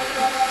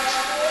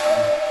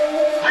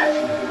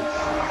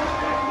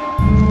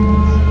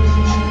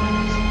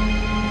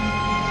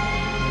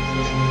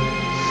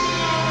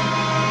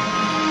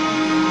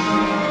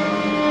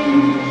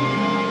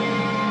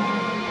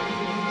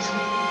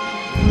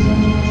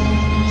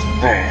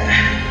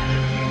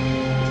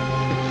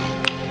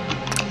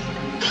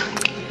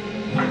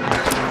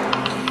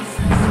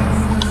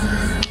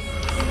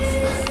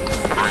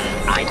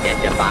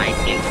 Unidentified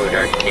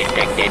intruder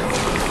detected.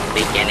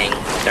 Beginning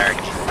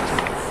search.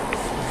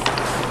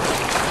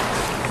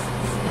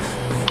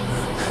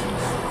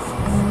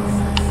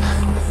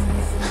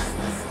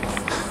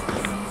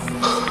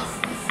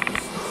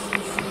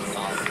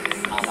 False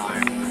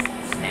alarm.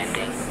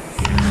 Standing.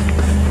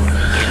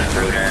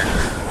 Intruder.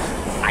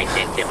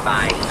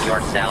 Identify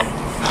yourself.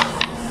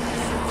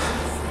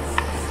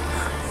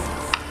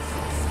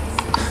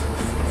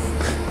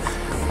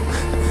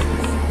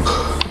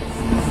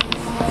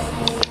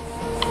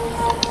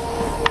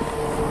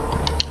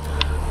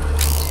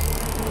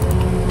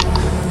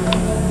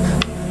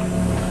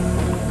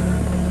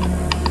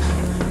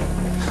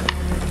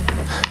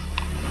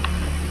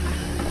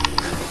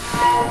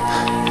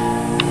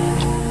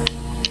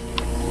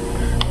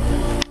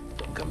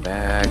 Come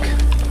back.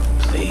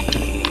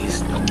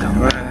 Please, don't come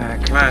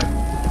back. Come on.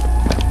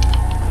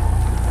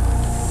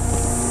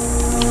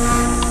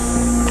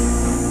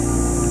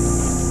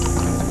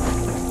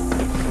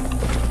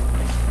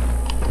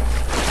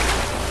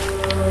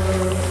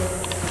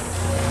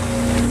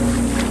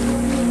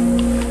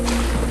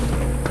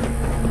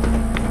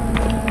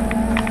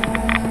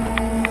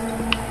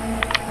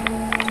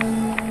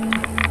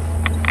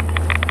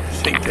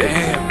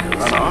 Damn,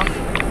 run off.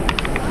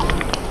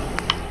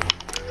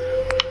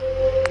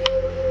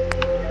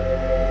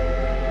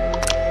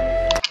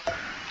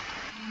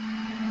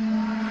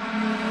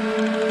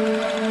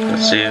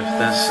 Let's see if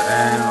this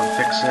will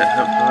fix it,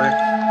 hopefully.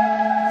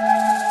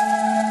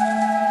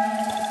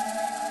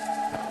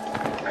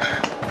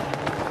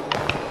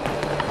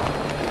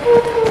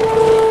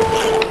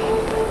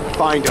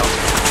 Find him.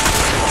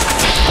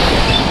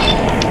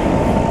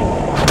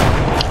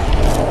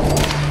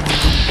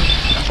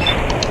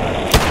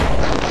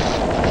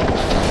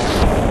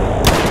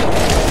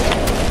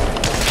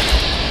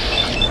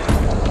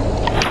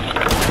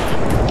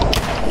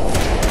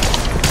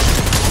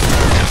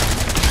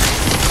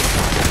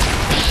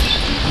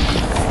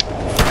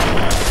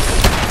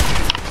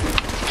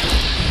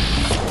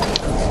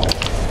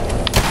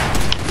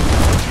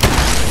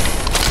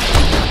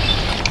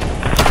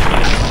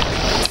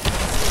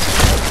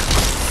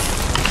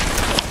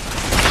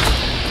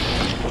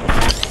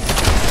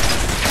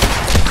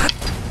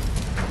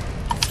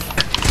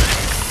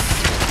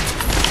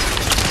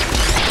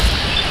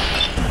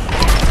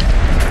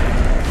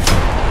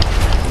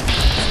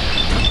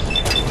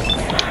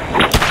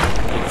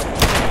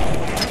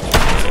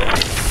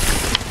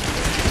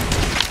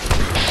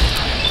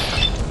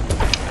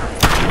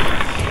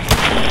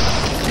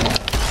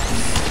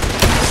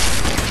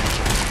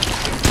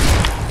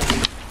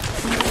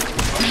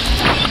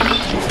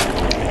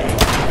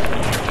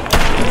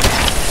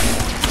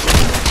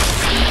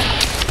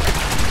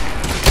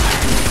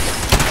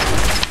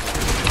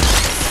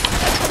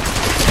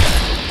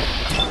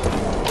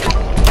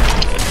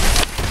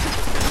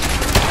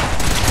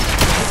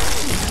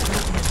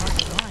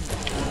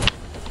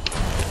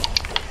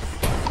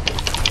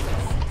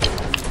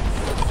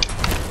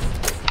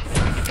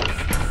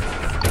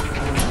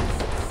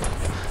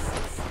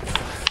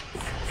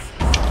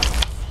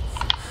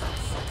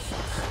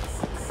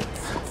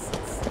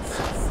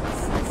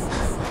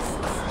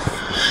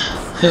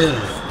 The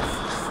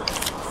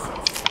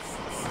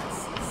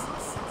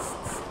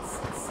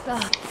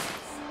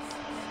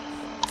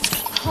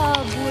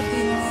hub would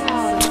be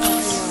proud of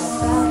what we are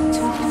about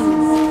to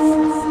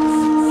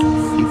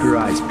do. Keep your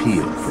eyes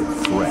peeled for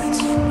threats.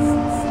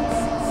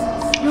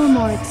 You're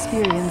more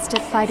experienced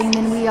at fighting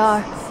than we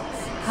are.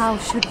 How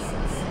should...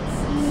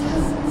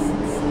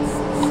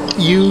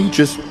 You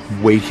just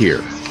wait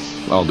here.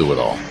 I'll do it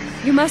all.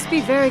 You must be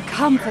very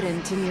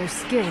confident in your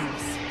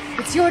skills.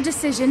 It's your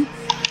decision.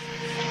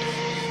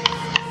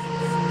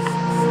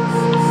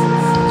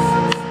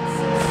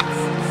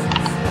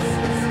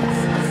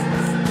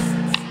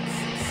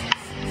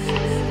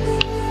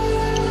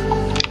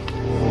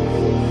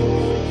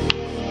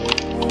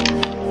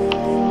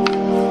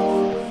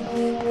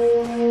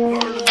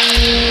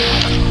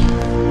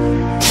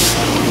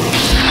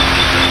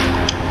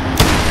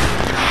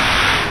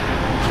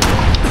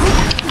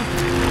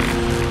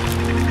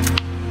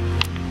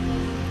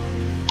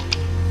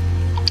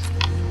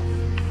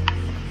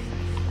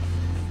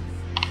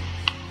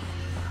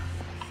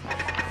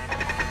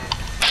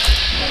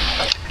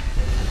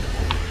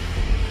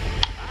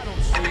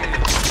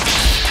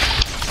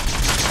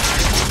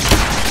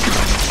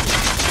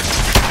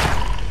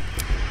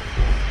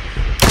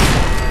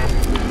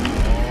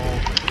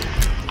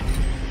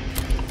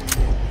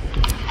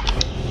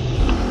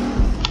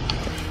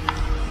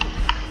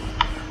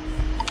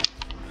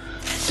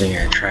 think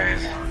I tried.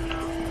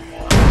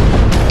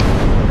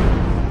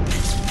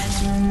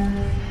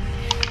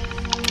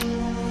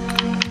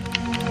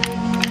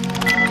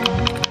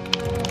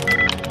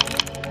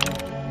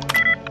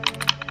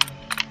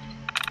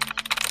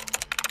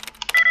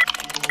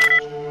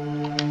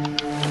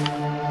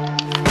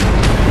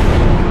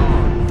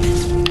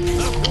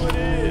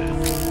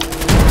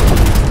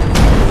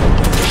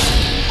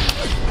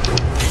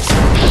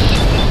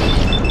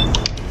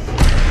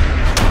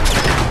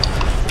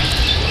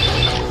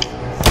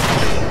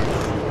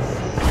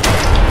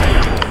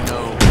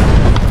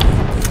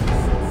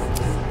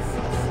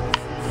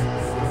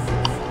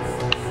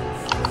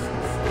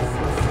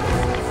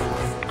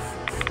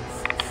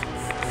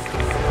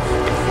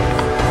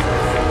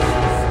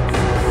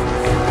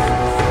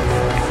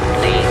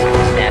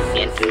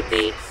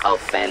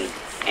 Open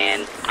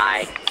and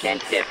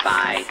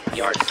identify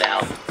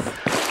yourself.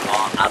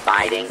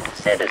 Law-abiding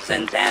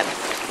citizens have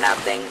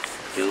nothing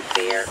to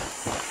fear.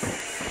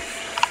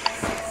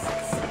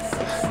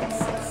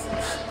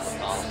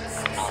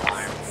 False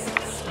alarm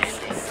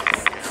ending.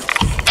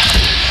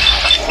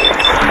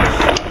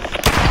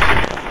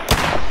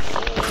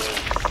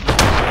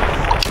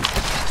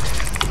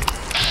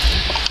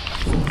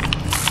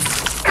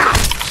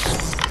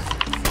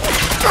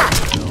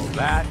 Well,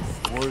 that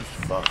was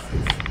fun.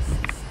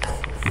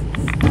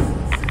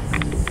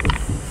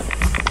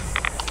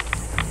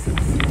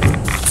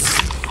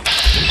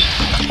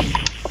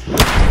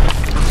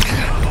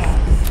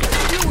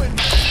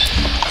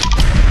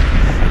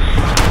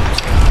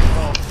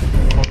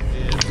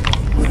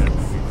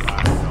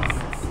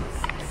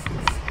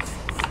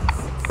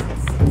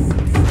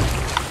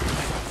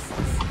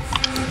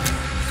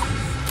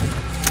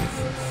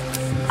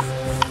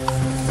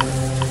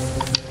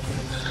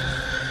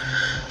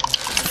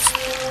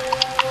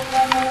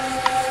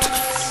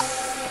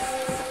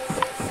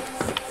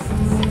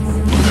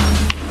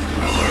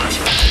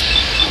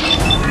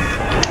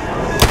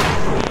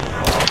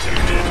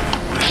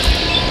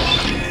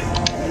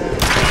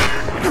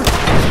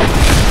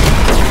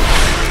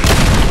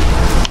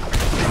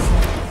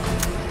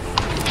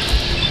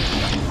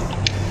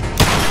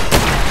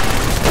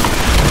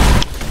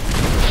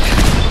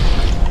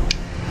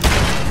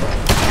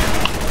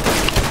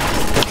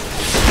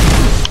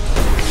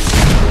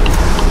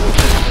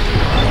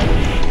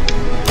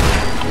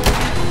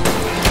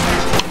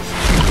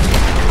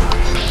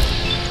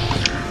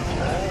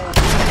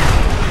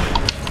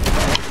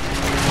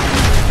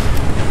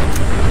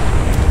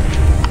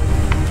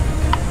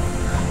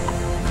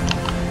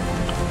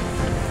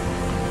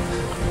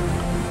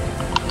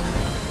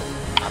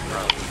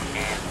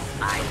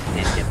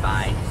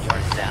 Identify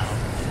yourself.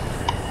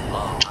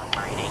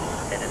 Law-abiding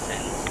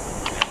citizens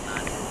will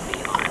not be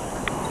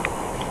harmed.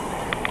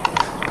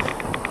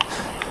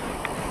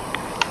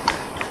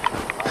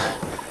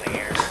 All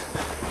clear.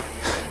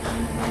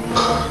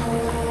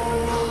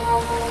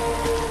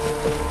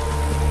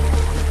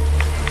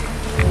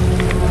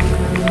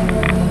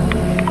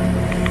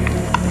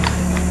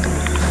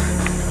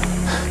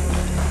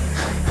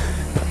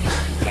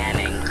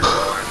 Scanning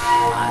for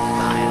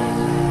hostiles.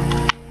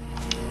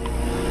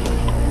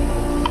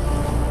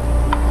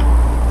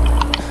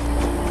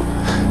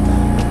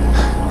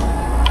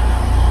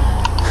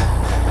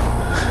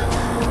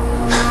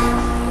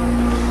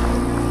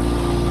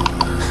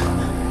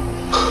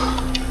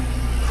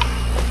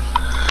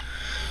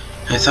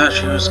 I thought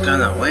she was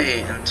gonna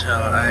wait until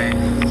I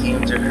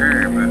came to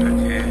her, but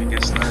okay, I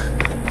guess not.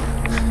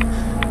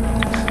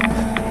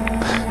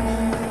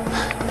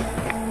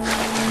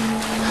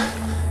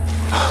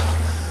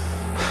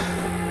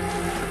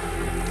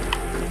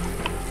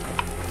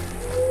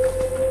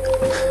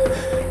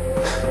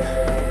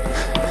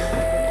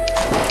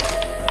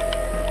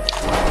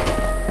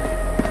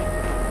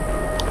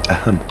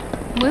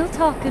 We'll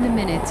talk in a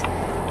minute.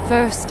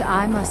 First,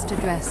 I must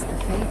address the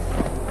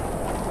faithful.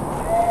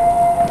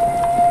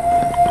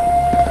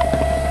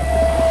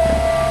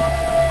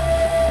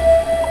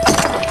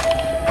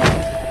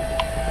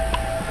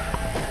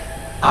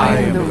 I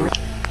am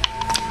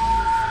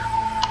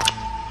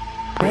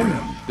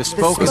the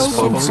spoken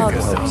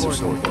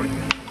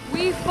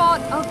We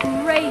fought a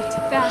great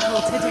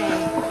battle today.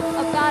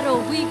 A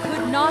battle we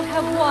could not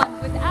have won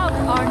without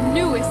our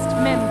newest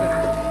member.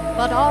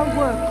 But our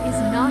work is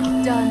not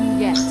done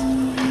yet.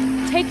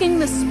 Taking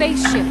the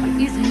spaceship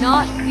is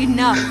not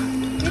enough.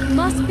 It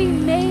must be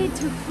made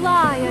to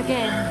fly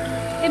again.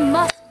 It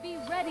must be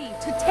ready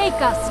to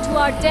take us to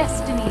our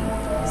destiny.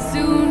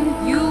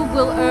 Soon you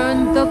will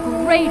earn the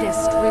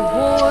greatest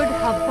reward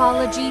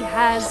Habology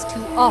has to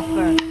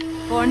offer.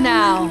 For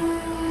now,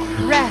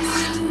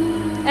 rest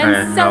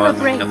and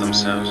celebrate.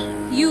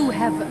 You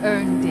have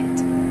earned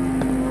it.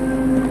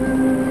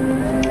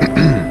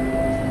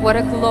 What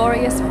a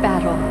glorious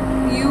battle.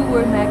 You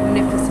were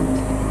magnificent.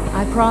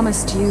 I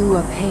promised you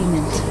a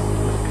payment.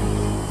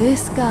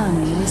 This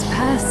gun was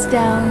passed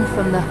down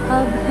from the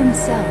Hub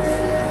himself.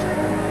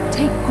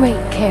 Take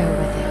great care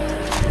with it.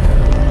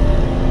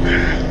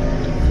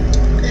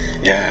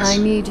 Yes. I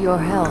need your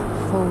help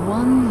for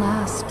one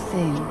last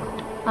thing.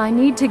 I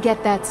need to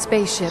get that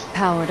spaceship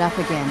powered up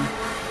again.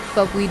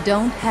 But we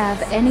don't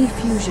have any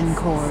fusion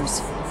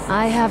cores.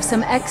 I have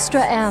some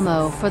extra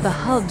ammo for the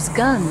hub's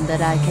gun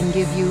that I can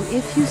give you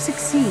if you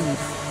succeed.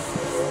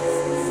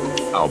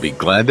 I'll be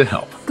glad to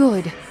help.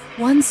 Good.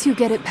 Once you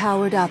get it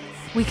powered up,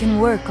 we can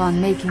work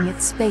on making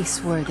it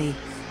space-worthy.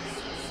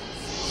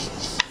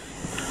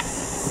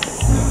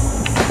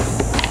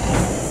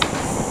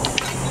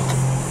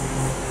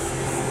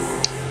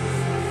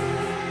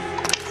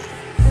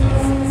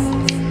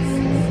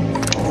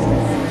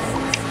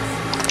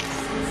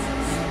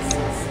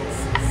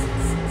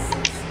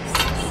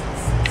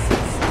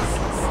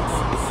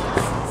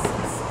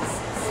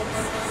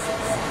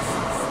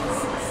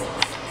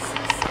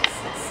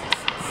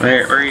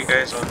 Where are you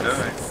guys all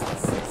going?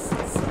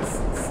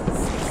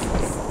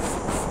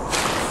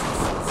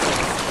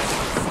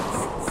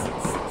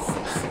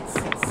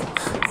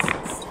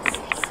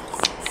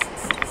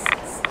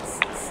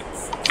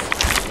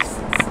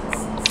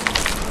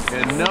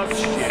 Enough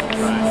shit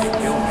trying to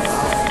kill me.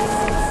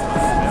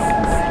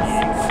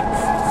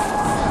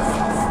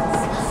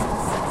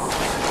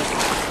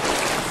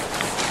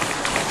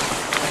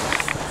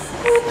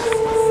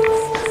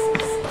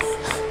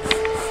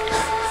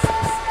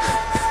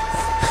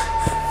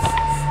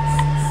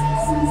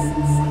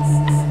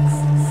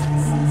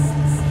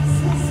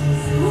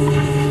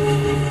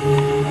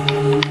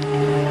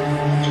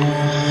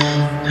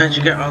 How'd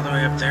you get all the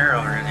way up there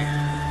already?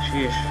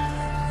 Jeez.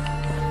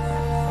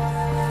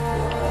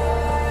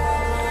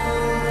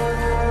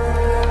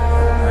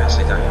 I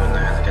honestly don't even know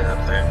how to get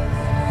up there.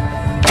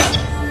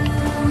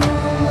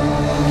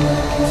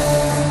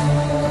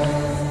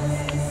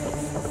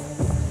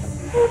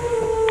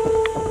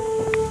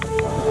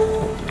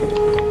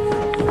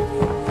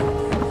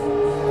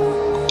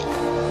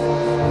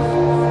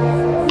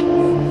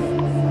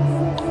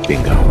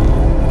 Bingo.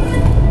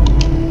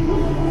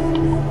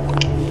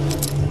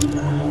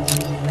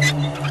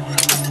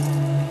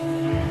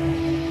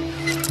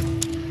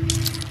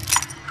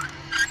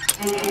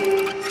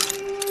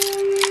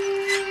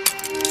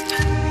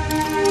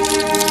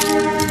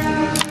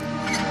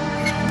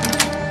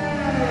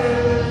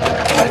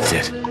 That's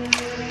it.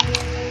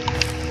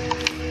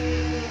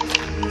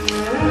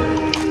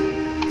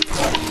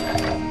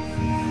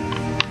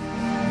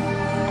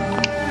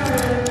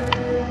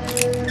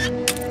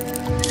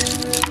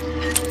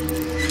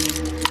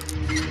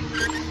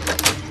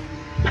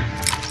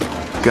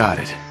 Got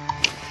it.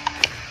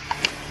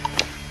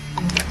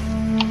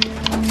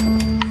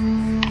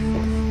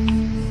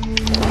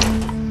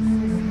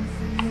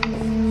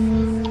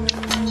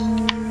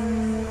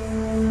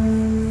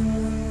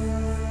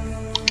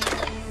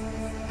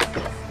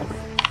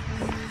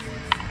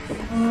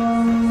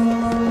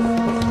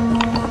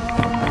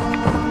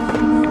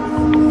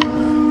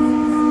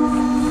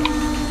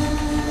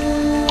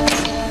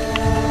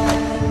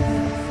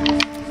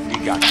 You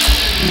got it.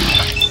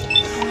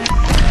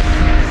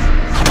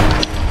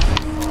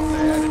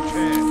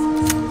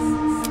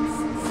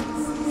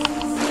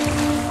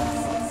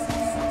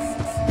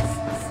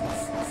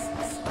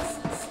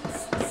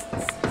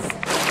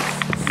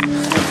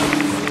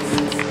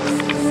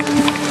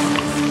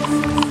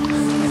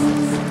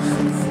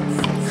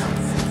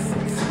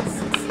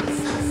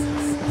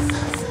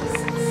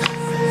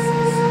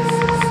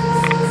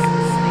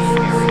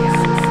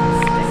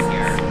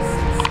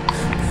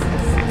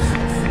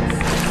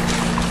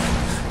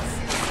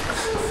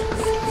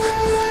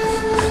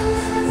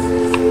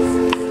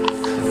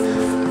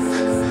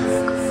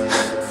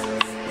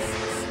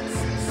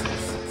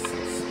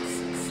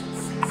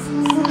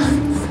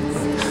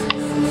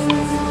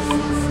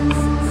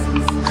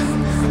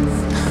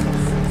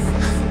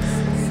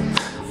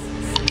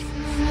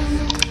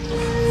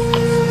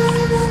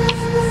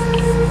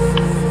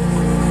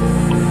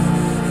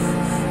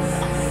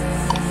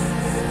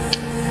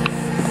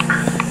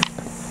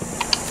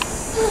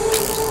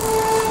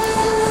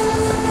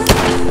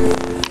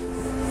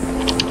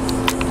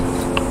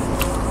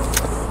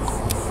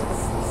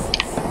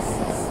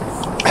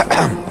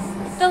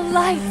 The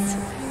lights!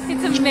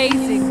 It's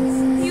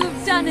amazing!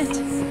 You've done it!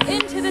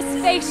 Into the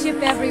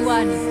spaceship,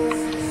 everyone!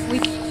 We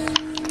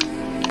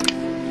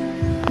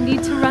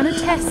need to run a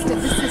test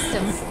of the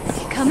system.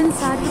 Come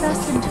inside with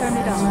us and turn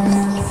it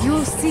on.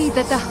 You'll see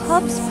that the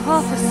hub's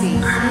prophecy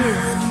is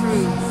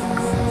true.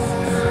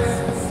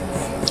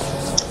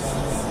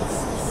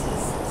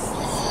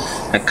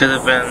 I could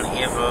have been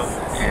evil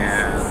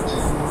and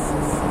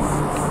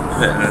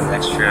put in an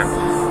extra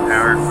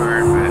power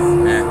cord,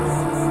 but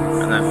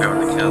enough power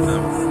to kill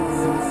them.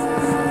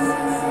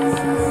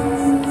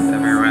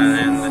 Ever running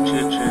in the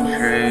choo-choo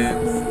train?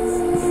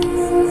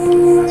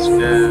 Let's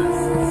go.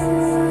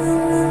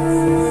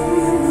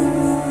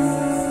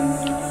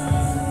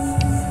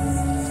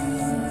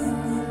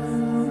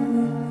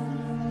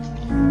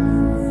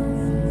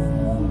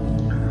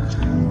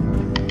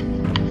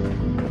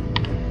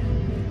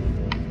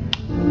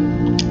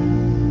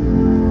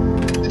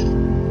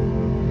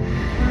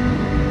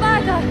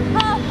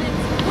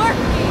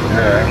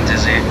 I'm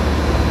dizzy.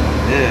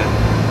 Yeah.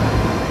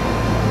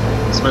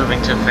 It's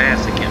moving too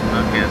fast, I can't move.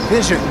 focus.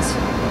 Visions.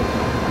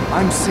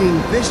 I'm seeing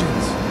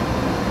visions.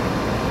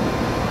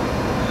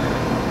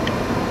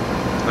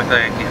 Look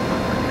like I can't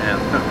move my head.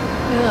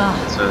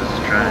 Ugh. So I was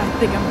trying. I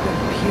think I'm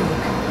gonna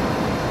puke.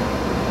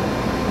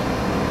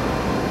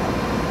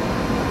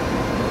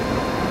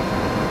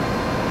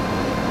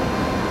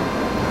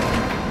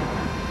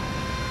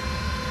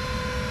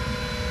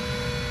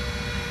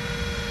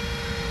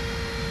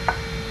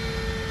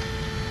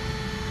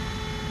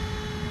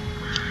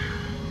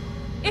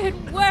 It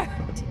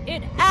worked!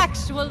 It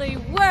actually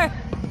worked!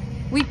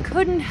 We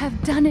couldn't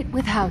have done it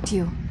without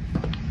you.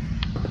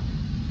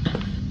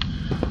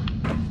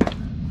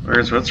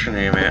 Where's what's her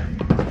name at?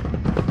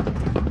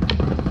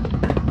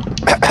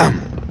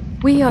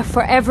 We are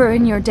forever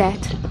in your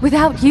debt.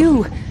 Without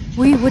you,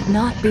 we would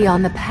not be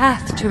on the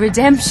path to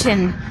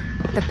redemption.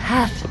 The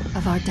path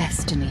of our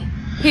destiny.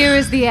 Here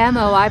is the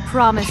ammo I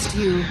promised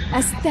you,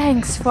 as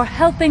thanks for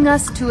helping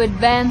us to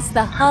advance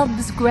the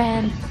Hub's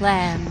grand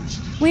plan.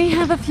 We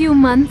have a few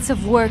months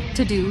of work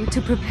to do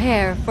to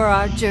prepare for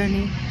our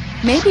journey.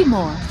 Maybe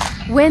more.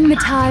 When the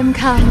time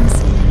comes,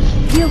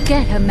 he'll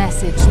get a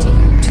message to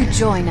you to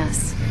join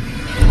us.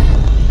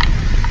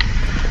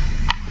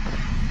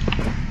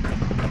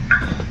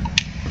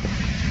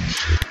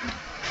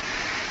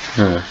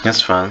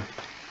 That's fun.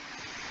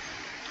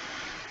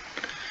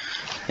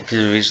 I could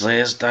have easily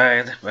has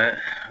died, but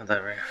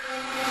whatever.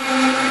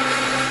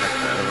 Like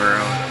the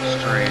overall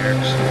story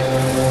arcs.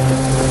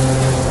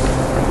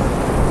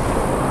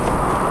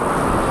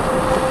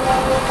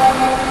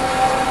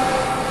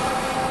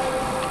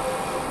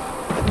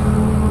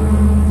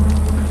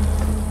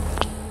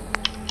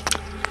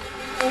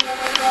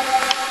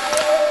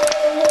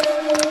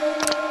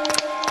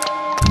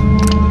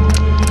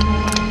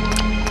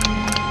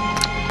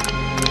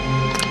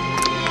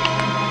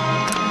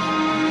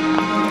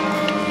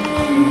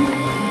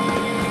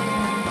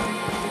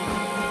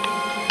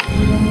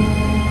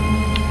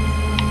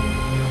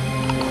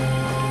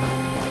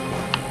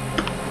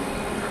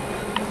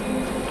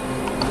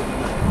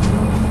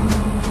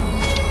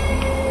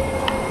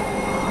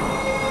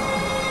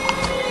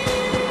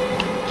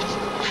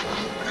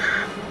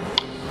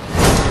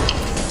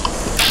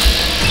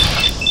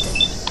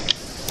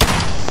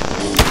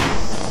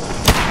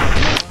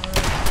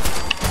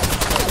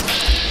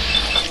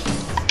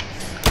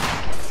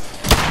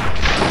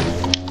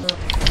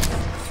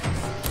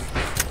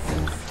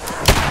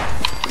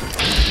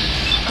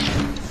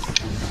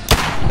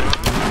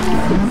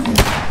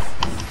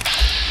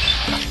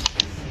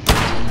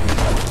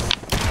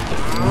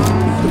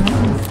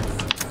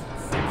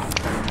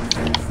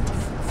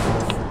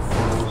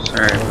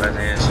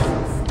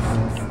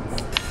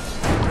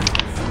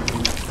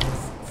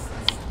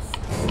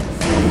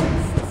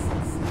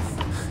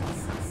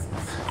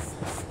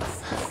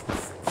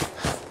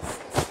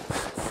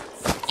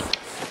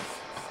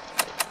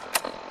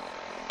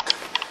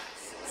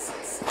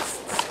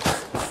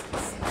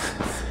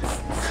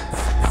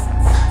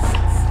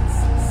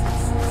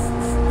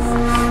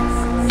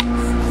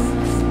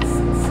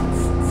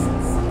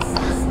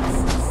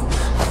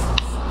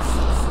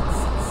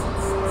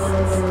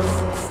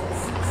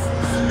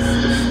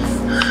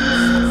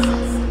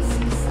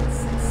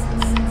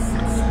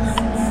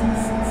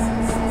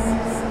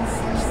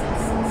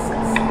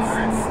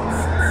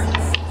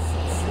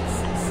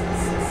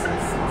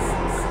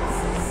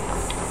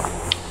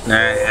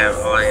 Now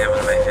all I have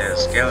in my head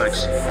is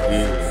Galaxy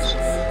News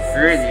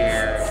Radio.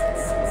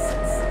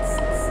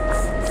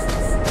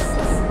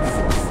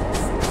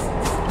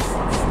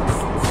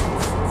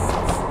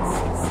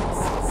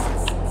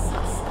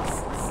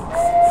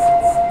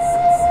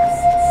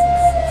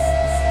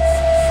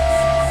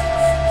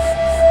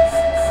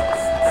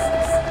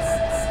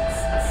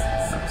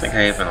 I think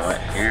I even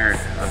went here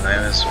when I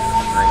was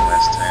playing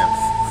last time.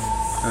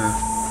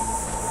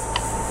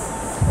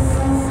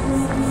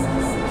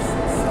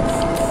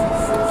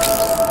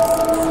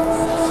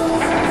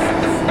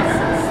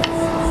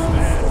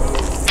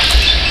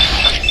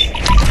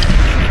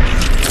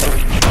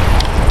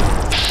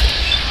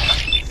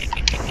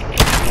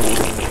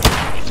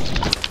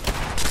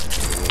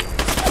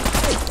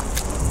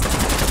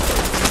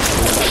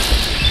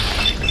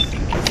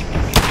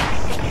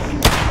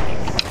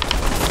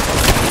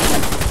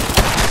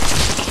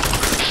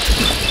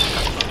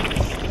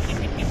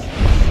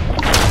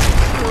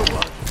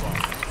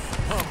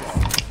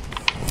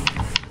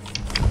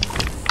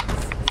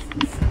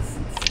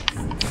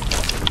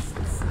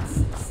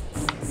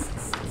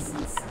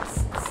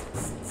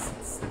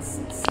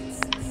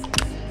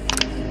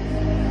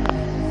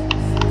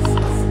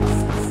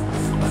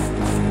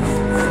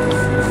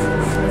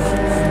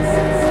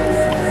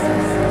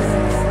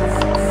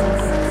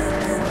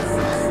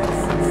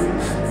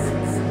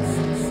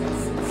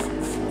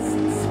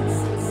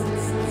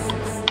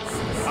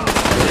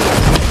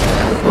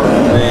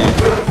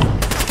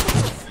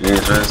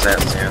 What does that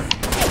sound?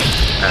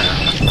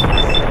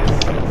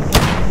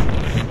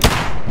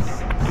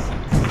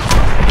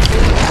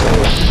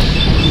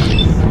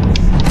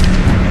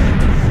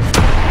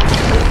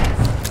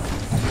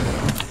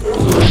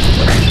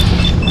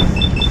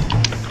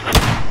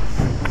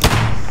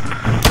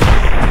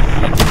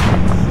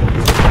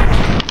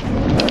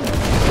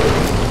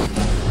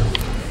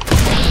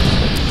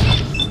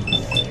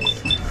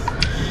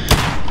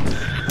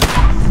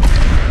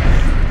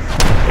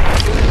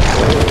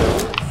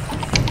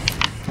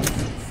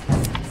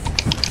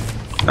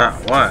 Not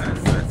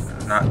one,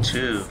 but not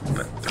two,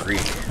 but three.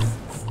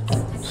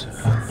 So,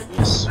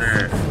 yes,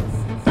 sir.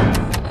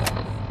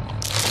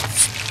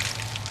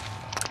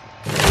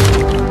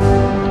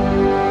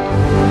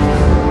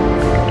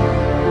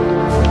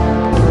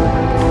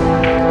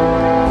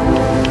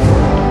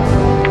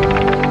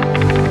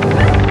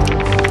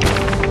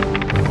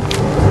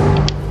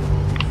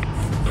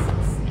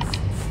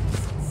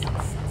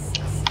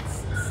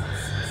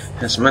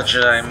 As much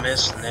as I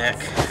miss Nick,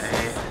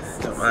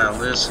 I don't want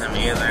to lose him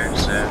either,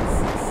 so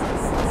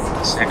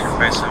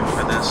sacrifice him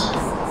for this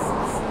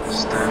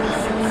stuff.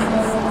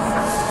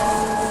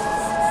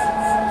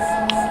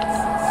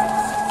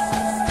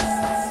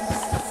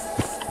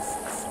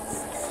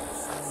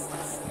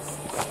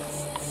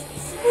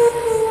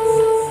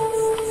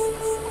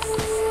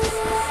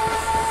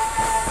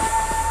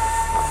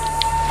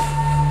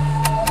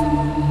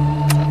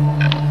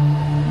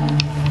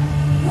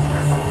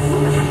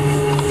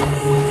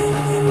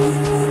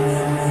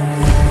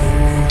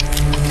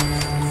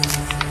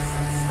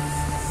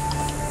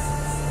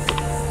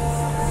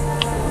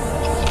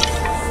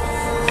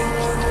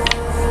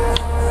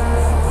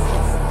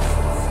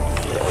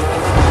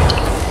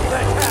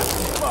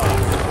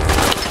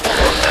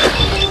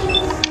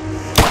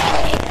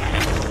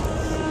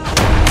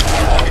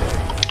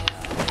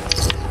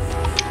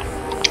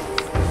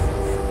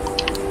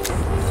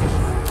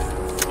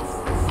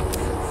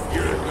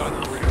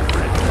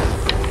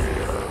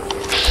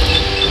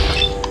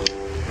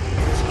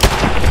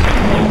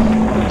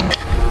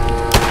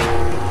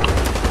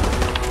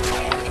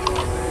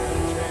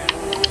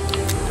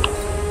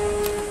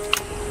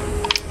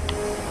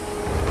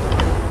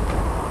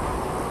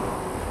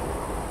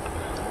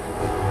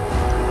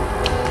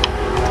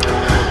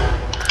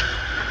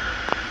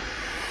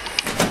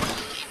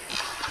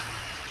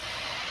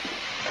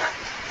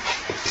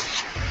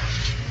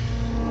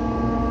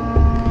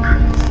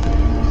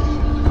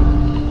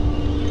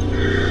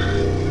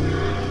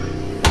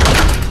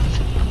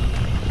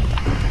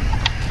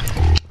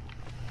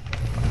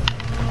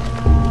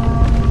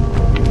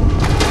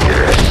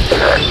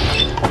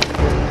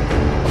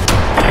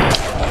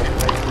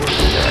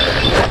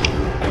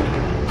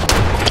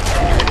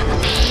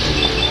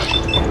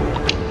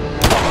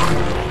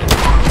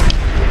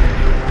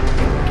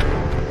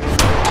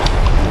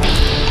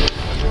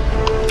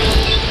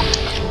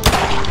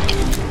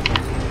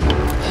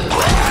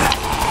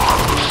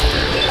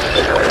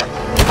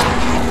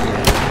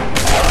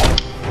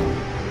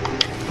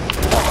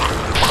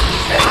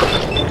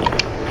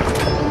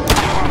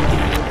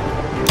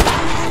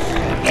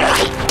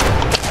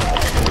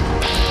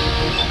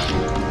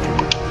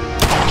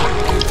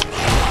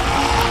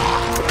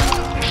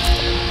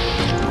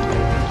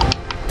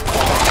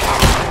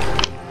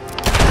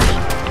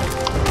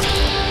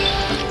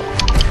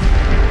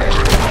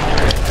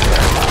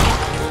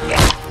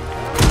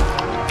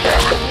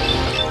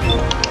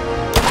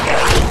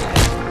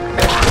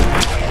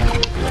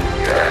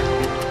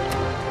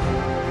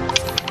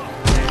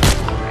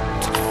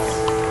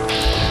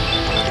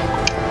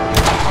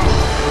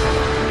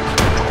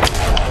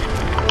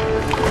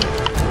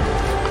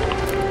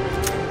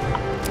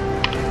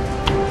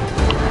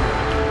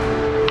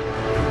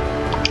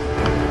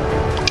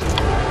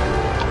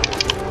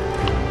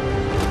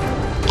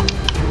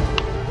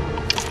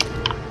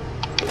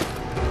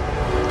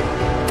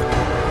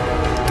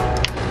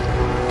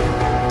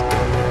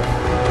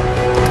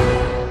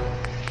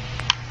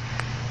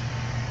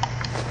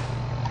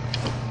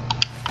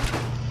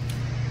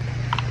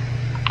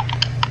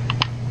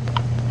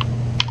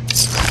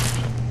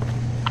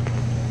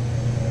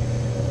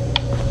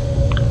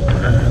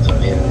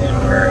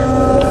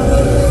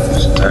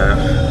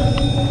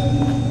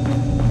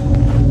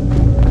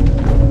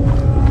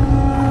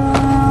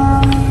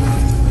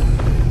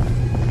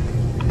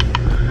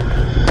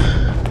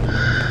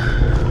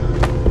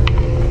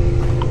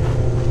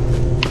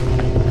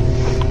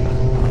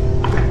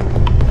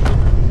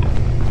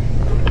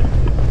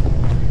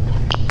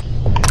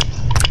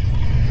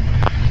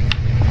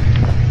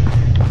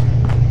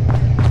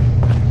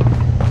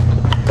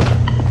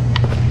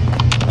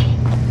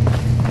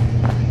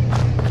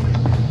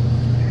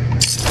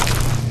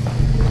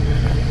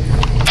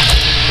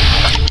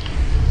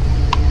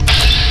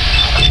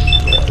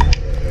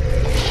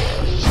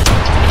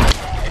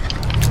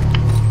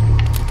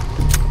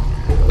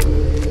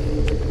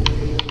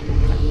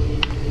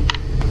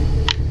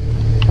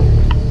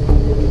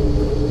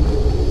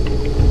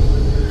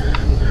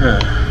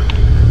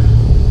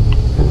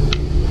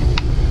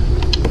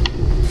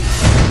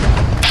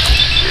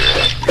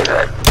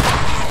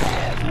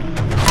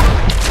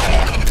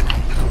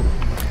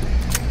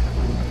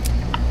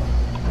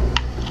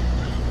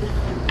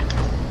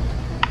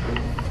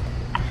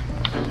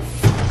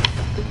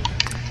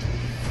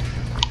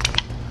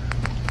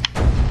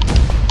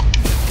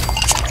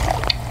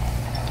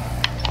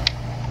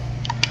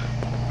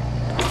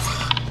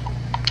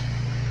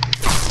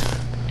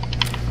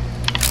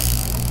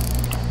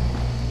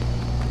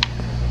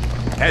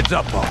 Heads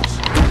up, boss.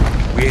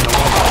 We ain't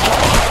alone.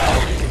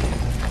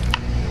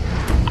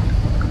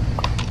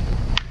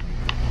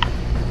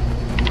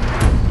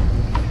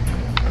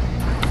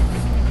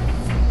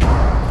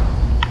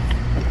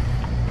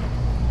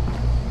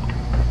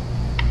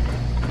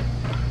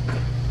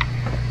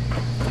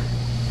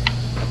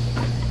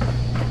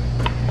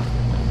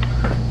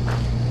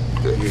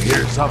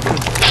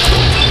 something?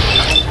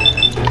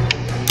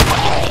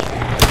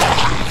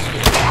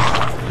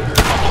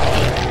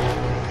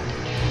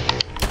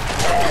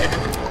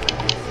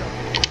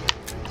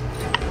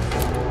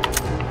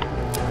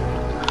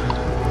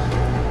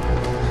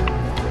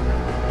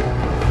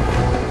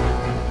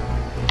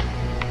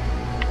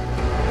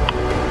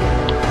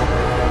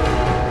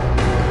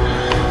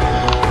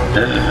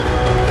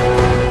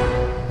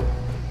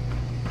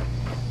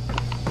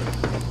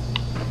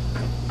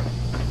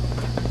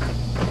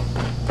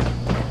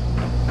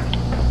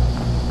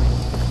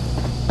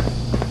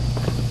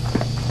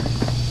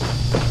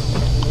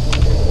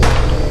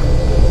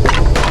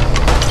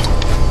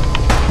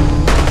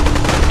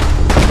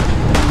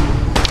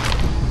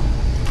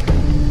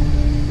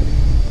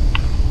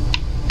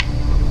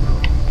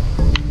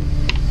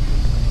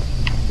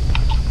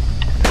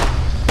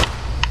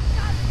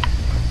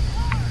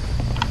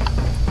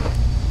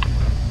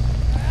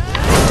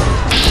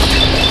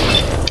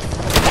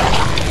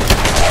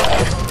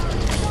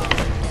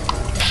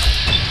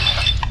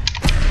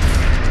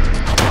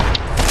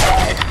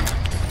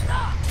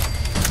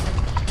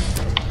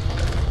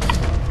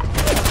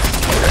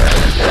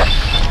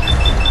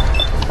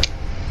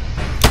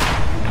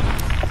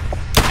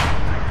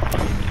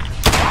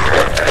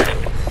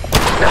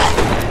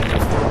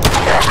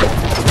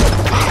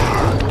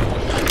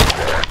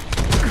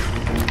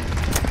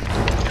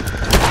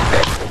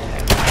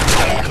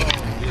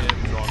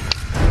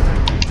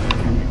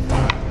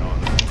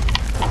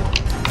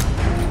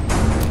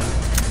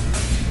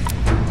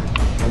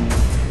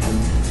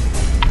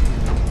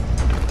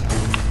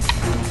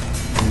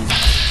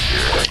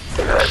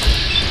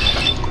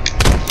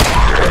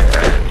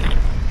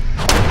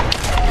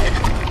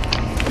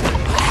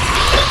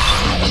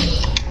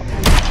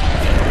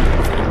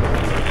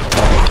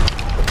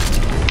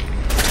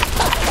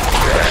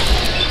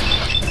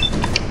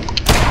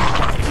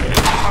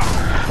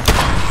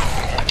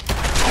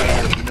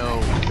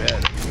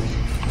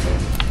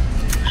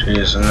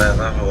 Jeez, and that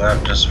level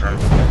up just from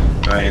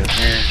right in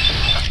here.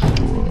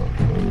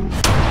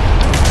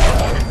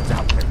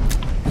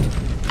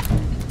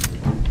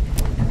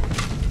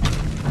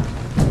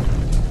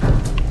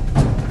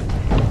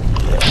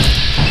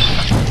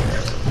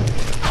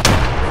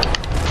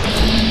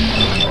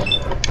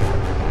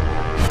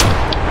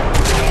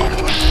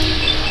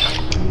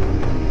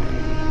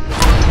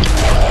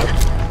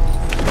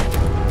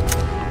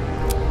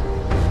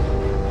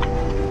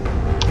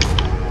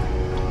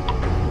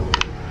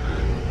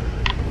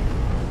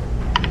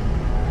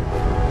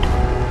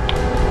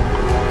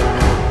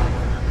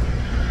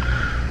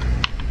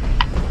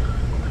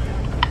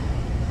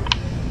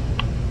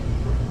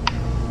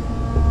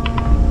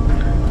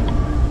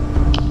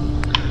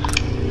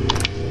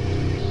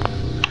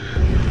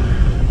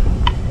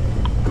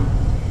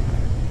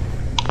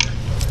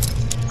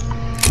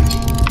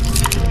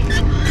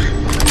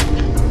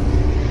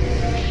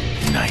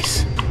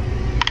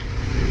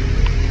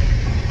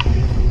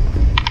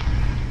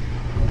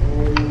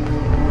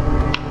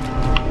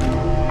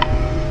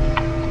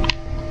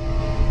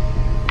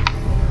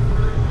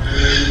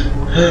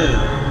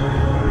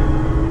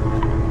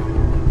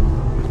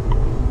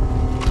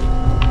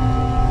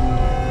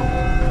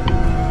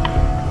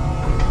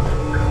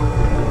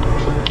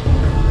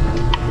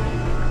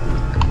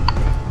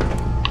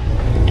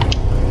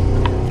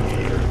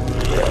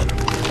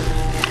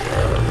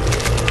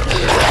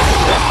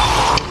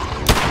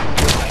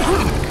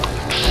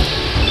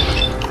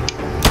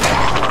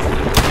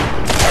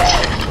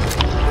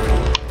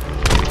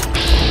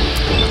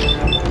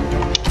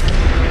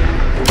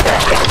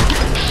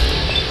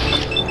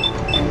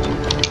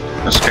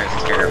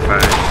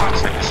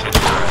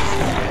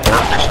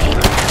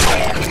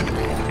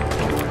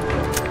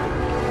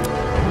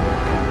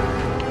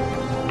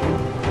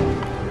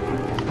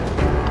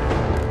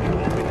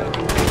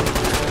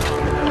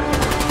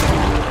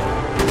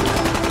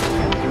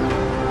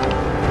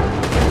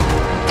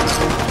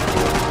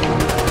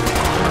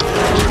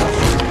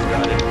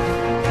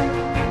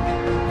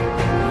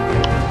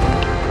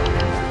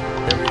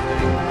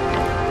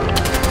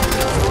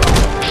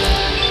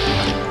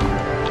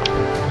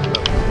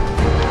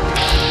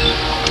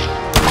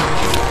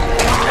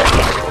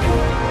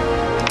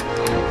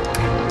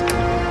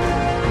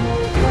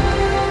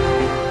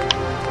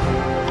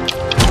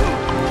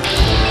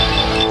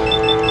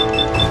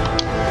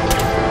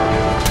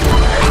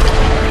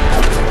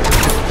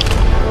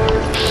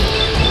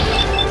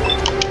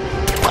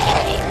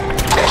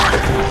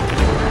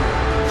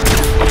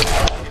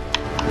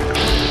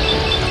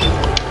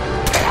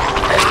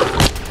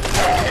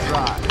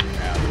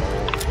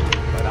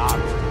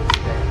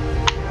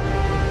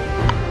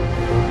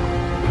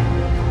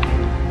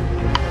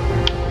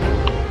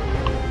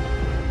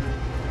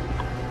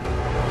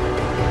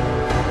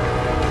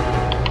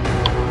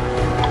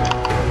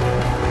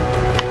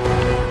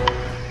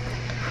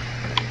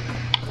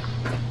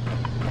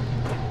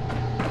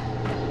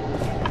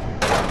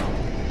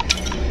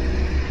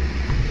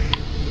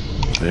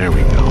 There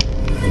we go.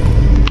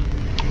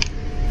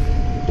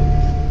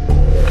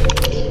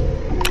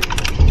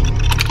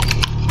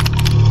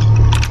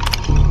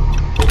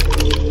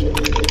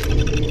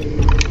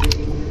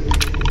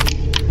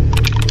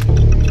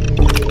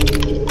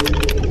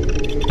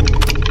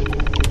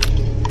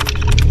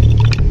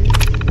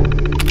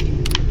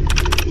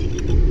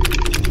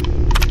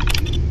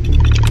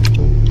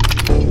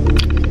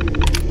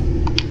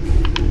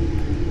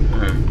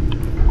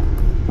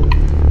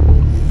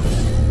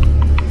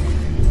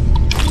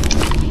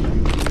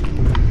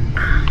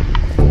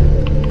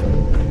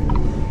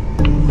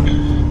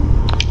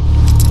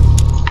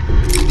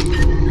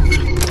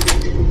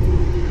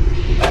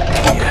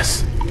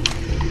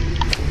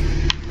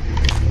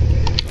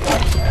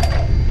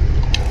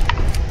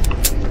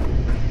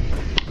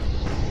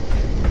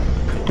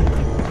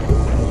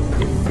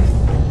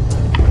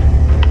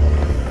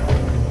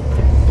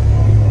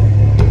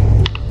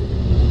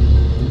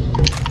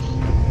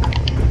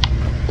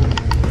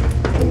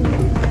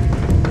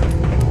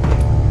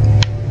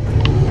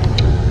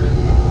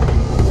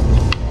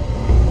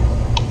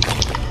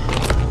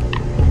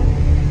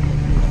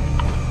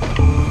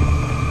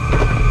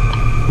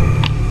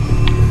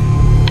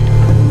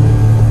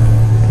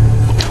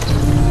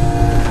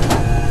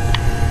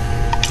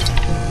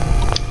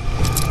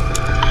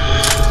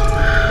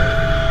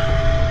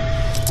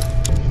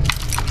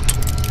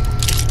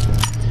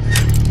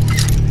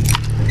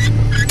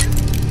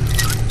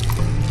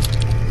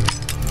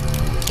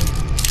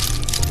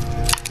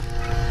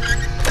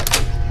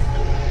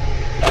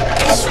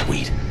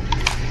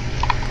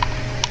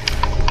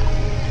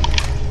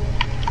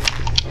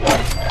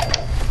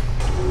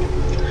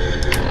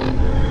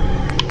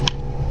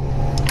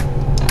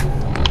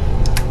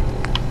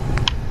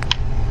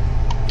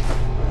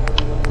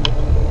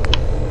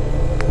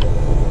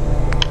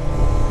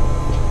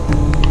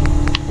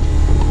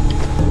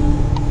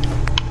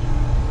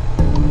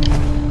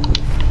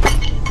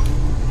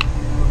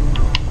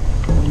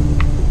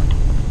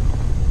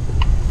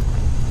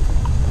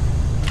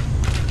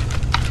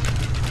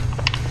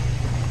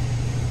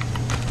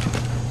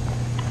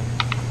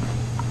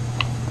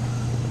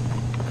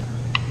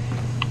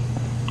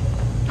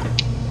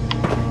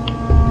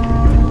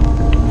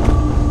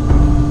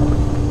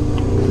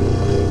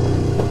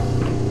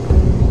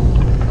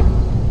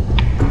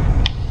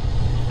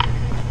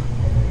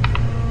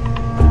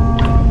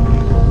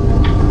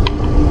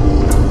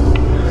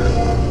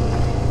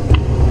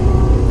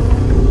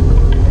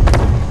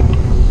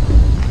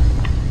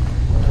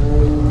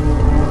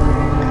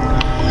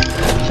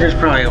 There's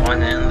probably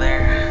one in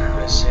there.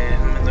 Let me see.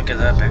 Let me look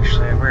it up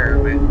actually. Where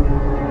are we?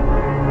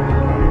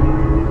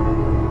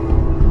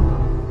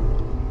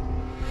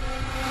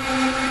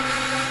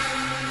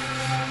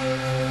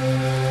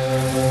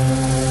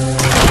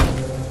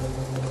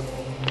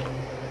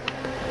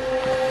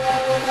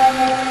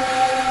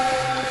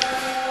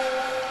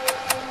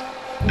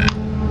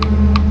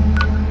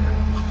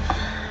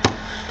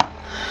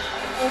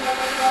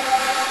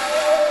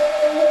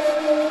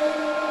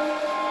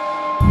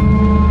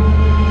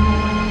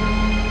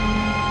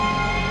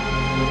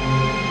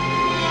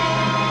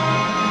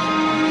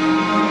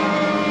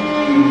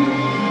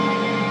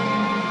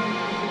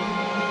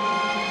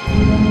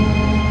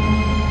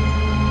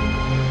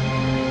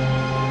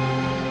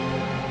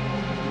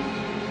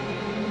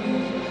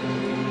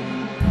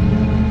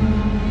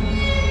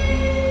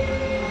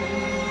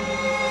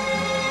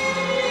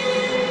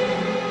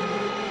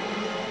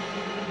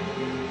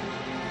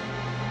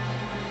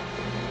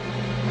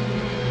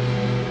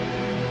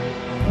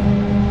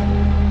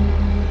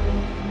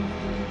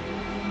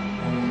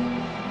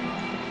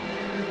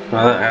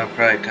 Well,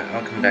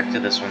 I'll come back to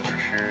this one for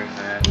sure.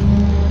 That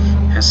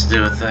has to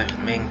do with the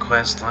main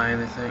quest line,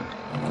 I think.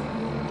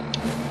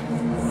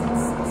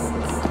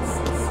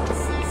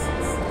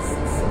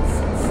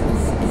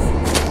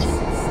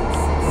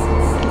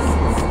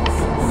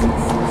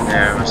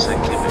 Yeah, I must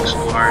keep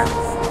exploring.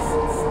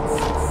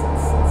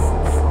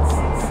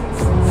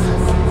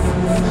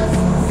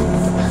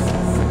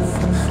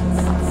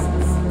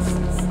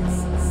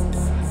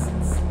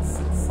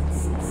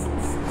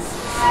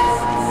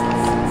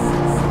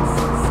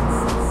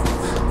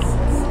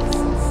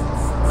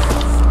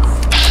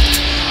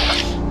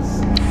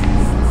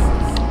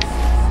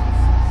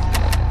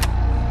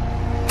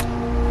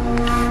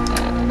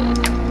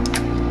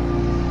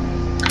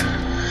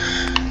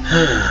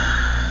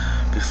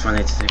 Be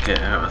funny to get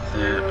out of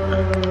there,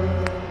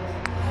 but...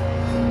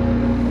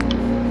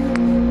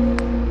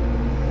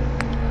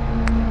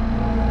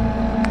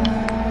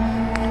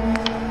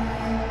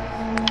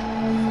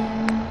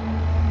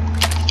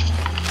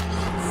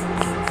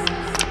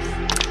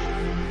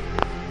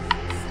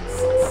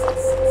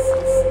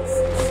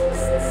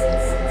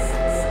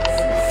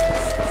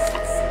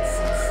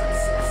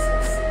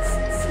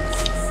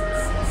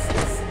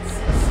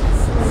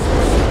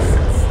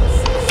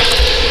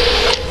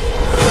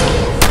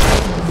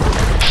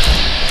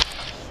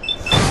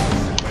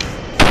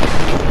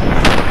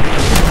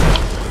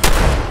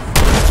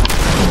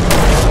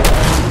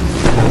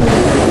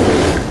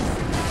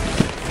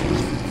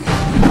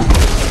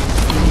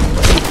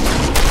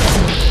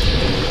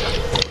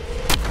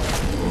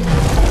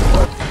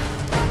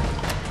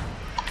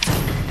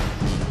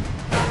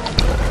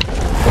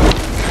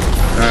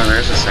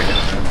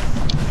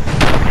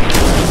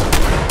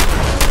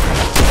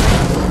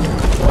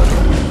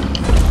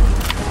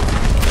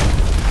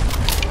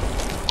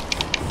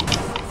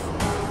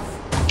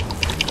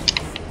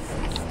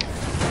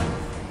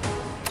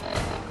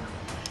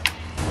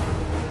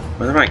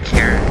 What am I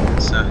carrying?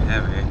 It's so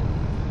heavy.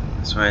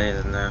 That's what I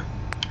need to know.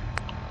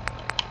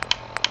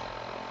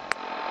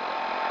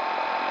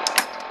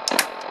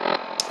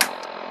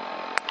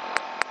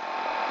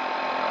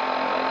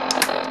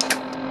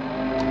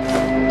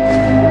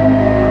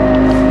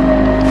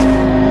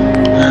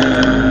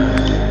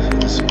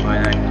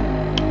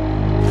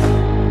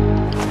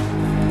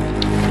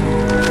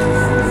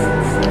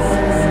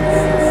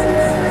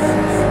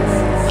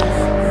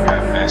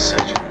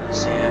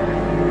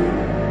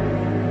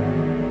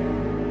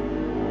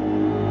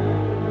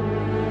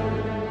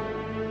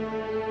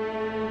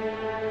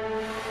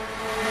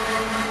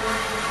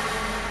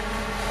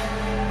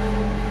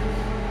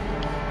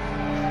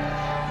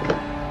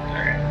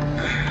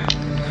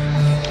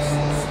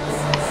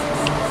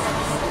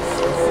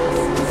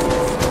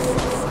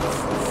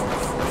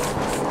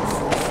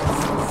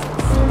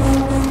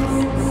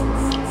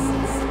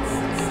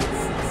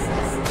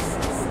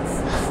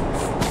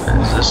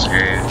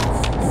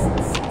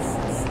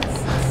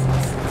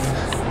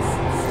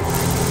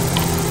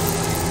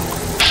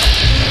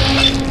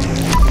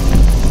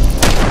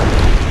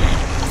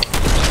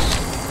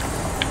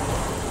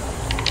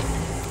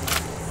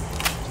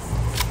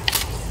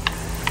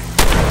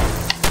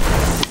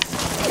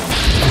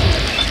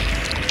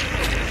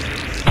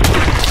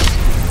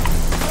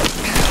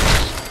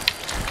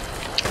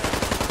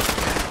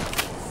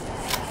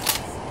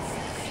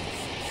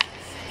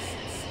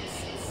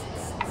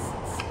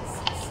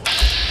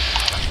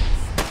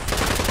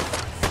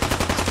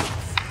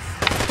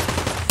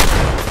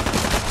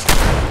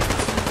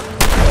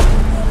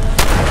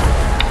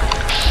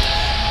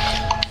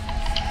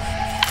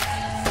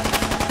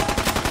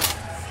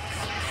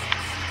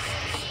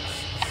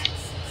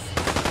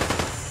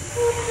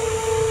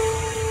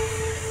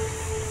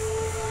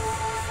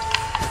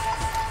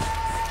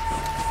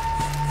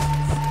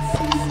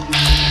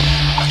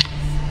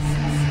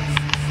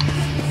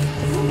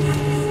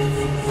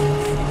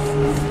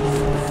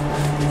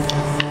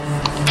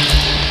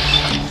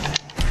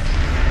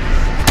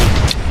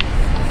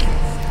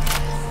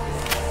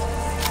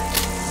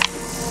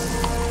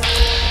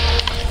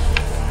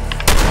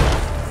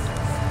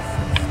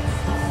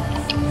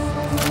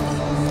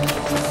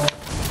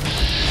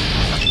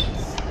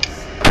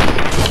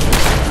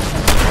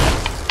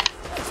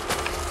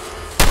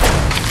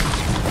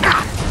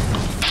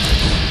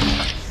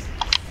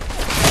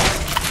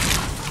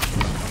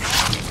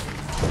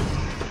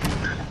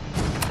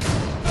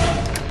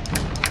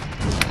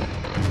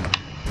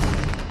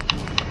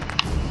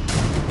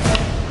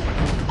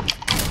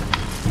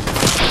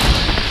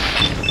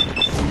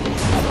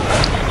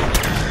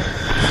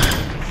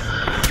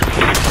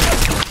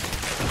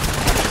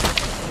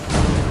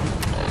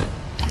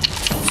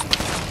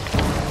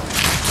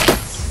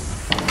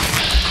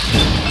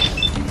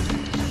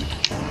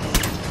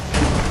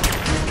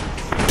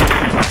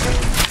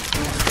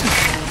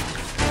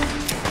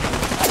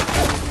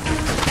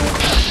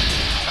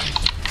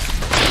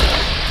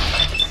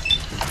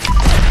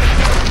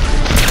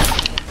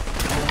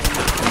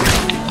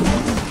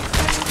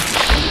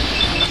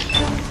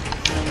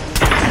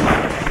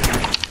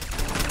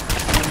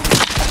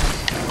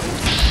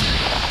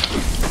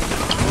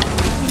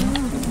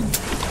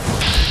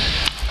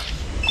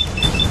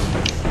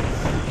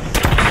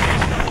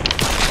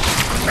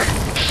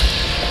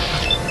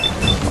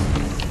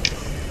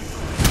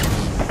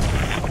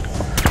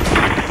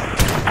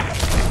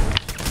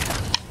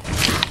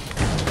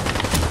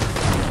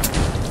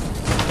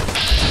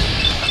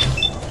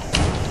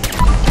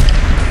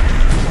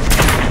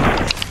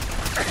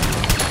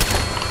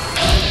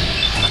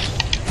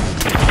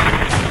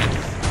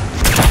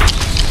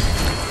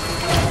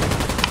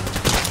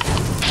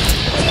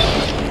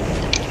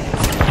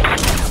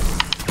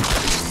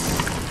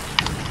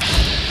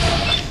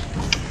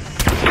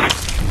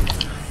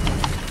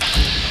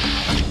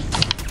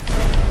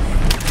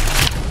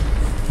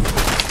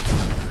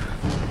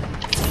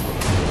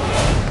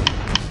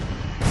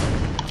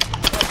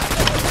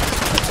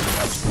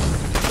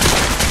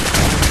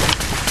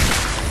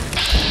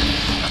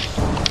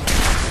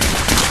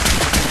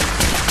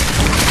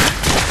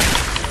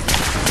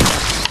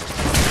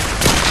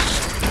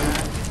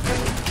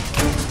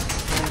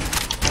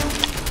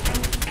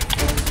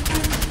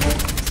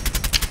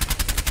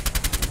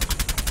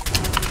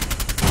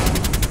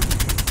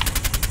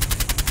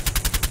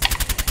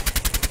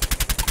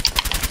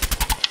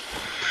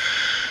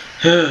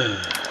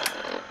 That's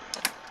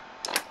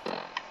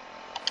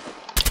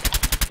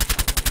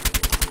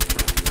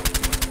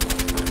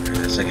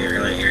like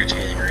really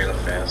irritating real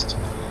fast.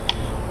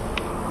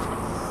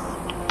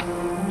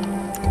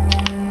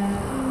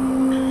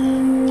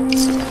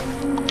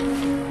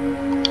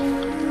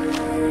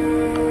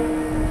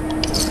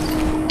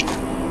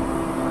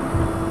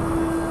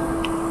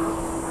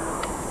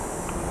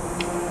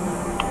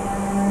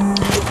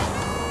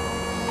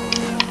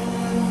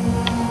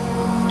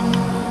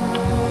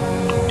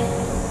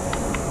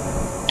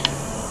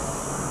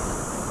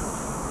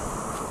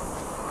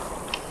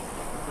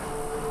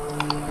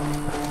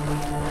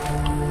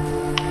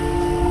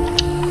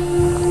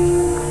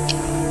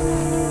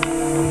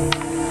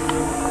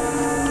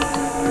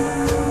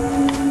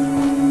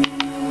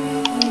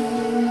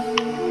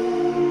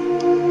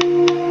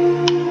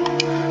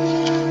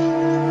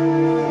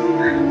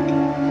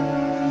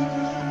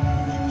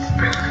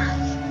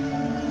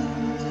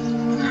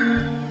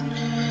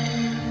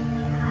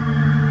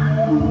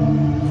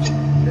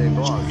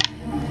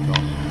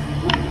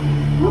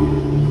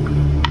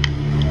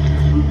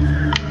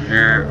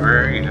 Where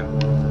are you?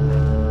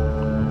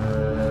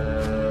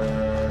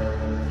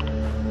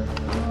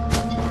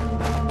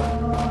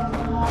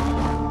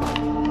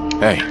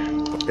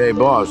 Hey,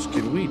 boss,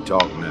 can we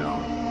talk now?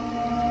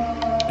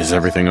 Is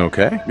everything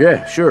okay?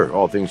 Yeah, sure,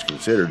 all things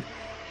considered.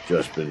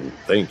 Just been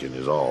thinking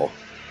is all.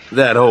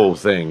 That whole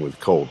thing with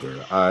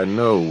Coulter, I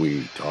know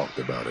we talked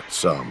about it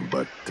some,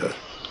 but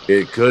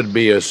it could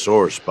be a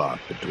sore spot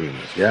between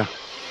us, yeah?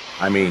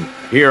 I mean,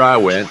 here I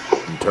went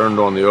and turned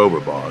on the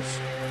overboss.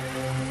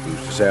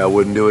 Who's to say I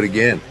wouldn't do it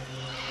again?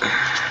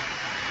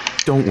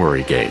 Don't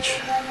worry, Gage.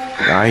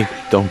 I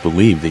don't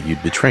believe that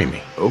you'd betray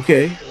me.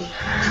 Okay,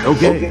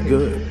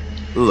 good.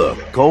 Look,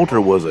 Coulter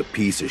was a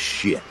piece of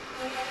shit.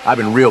 I've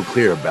been real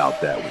clear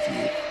about that with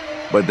you.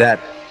 But that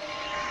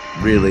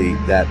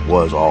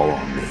was all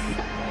on me.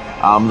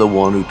 I'm the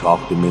one who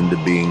talked him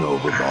into being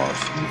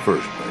overboss in the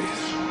first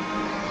place.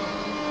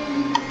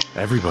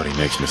 Everybody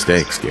makes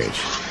mistakes,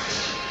 Gage.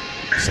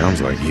 Sounds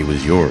like he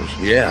was yours.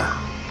 Yeah,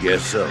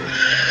 guess so.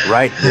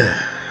 Right then,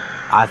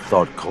 I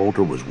thought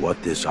Coulter was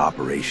what this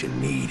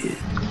operation needed.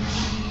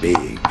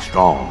 Big,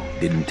 strong,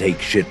 didn't take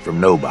shit from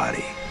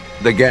nobody.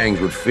 The gangs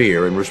would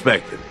fear and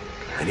respect him,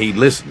 and he'd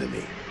listen to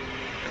me.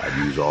 I'd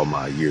use all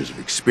my years of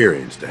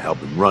experience to help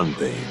him run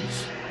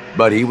things.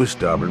 But he was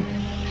stubborn,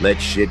 let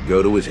shit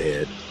go to his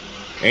head.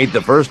 Ain't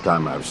the first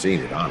time I've seen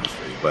it,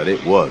 honestly, but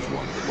it was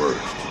one of the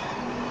worst.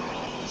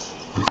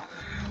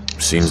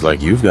 Seems like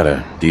you've got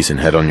a decent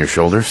head on your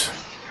shoulders.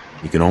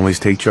 You can always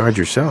take charge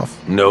yourself.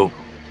 Nope,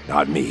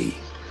 not me.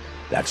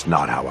 That's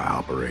not how I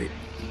operate.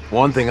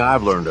 One thing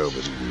I've learned over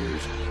the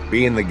years,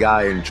 being the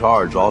guy in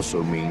charge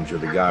also means you're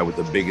the guy with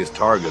the biggest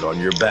target on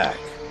your back.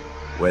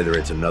 Whether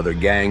it's another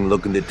gang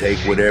looking to take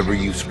whatever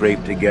you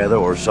scrape together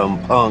or some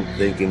punk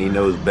thinking he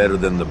knows better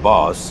than the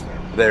boss,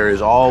 there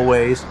is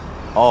always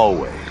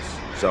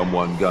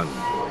someone gunning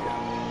for you.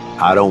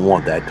 I don't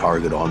want that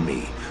target on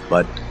me,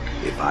 but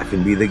if I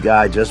can be the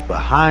guy just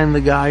behind the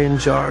guy in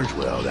charge,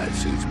 well, that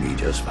suits me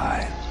just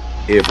fine.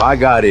 If I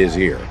got his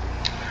ear,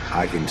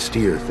 I can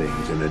steer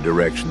things in a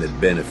direction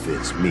that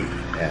benefits me,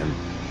 and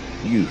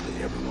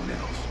usually everyone else.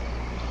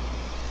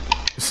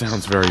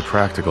 Sounds very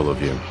practical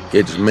of you.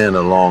 It's meant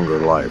a longer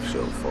life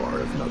so far,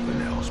 if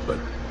nothing else, but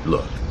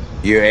look,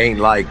 you ain't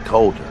like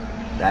Coulter.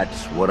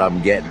 That's what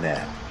I'm getting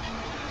at.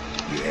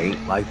 You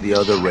ain't like the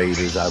other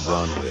raiders I've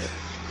run with.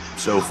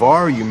 So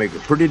far, you make a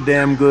pretty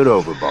damn good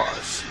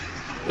overboss.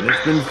 And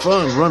it's been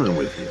fun running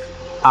with you.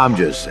 I'm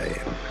just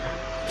saying,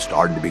 I'm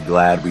starting to be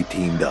glad we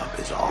teamed up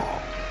is all.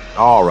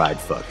 All right,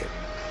 fuck it.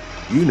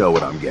 You know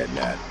what I'm getting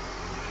at.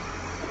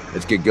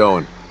 Let's get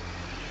going.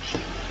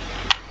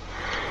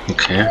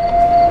 Okay.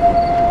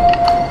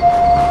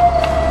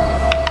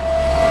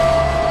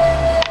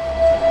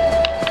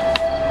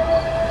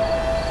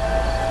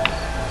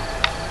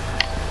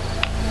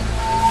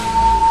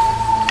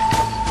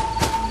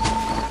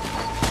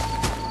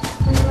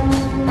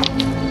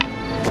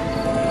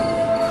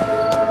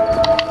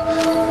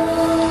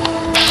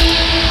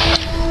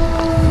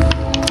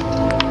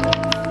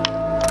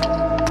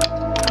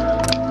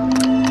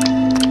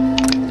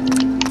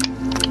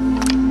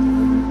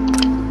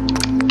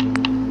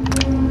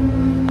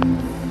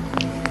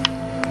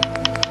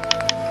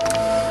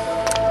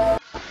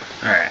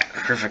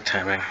 Perfect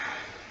timing.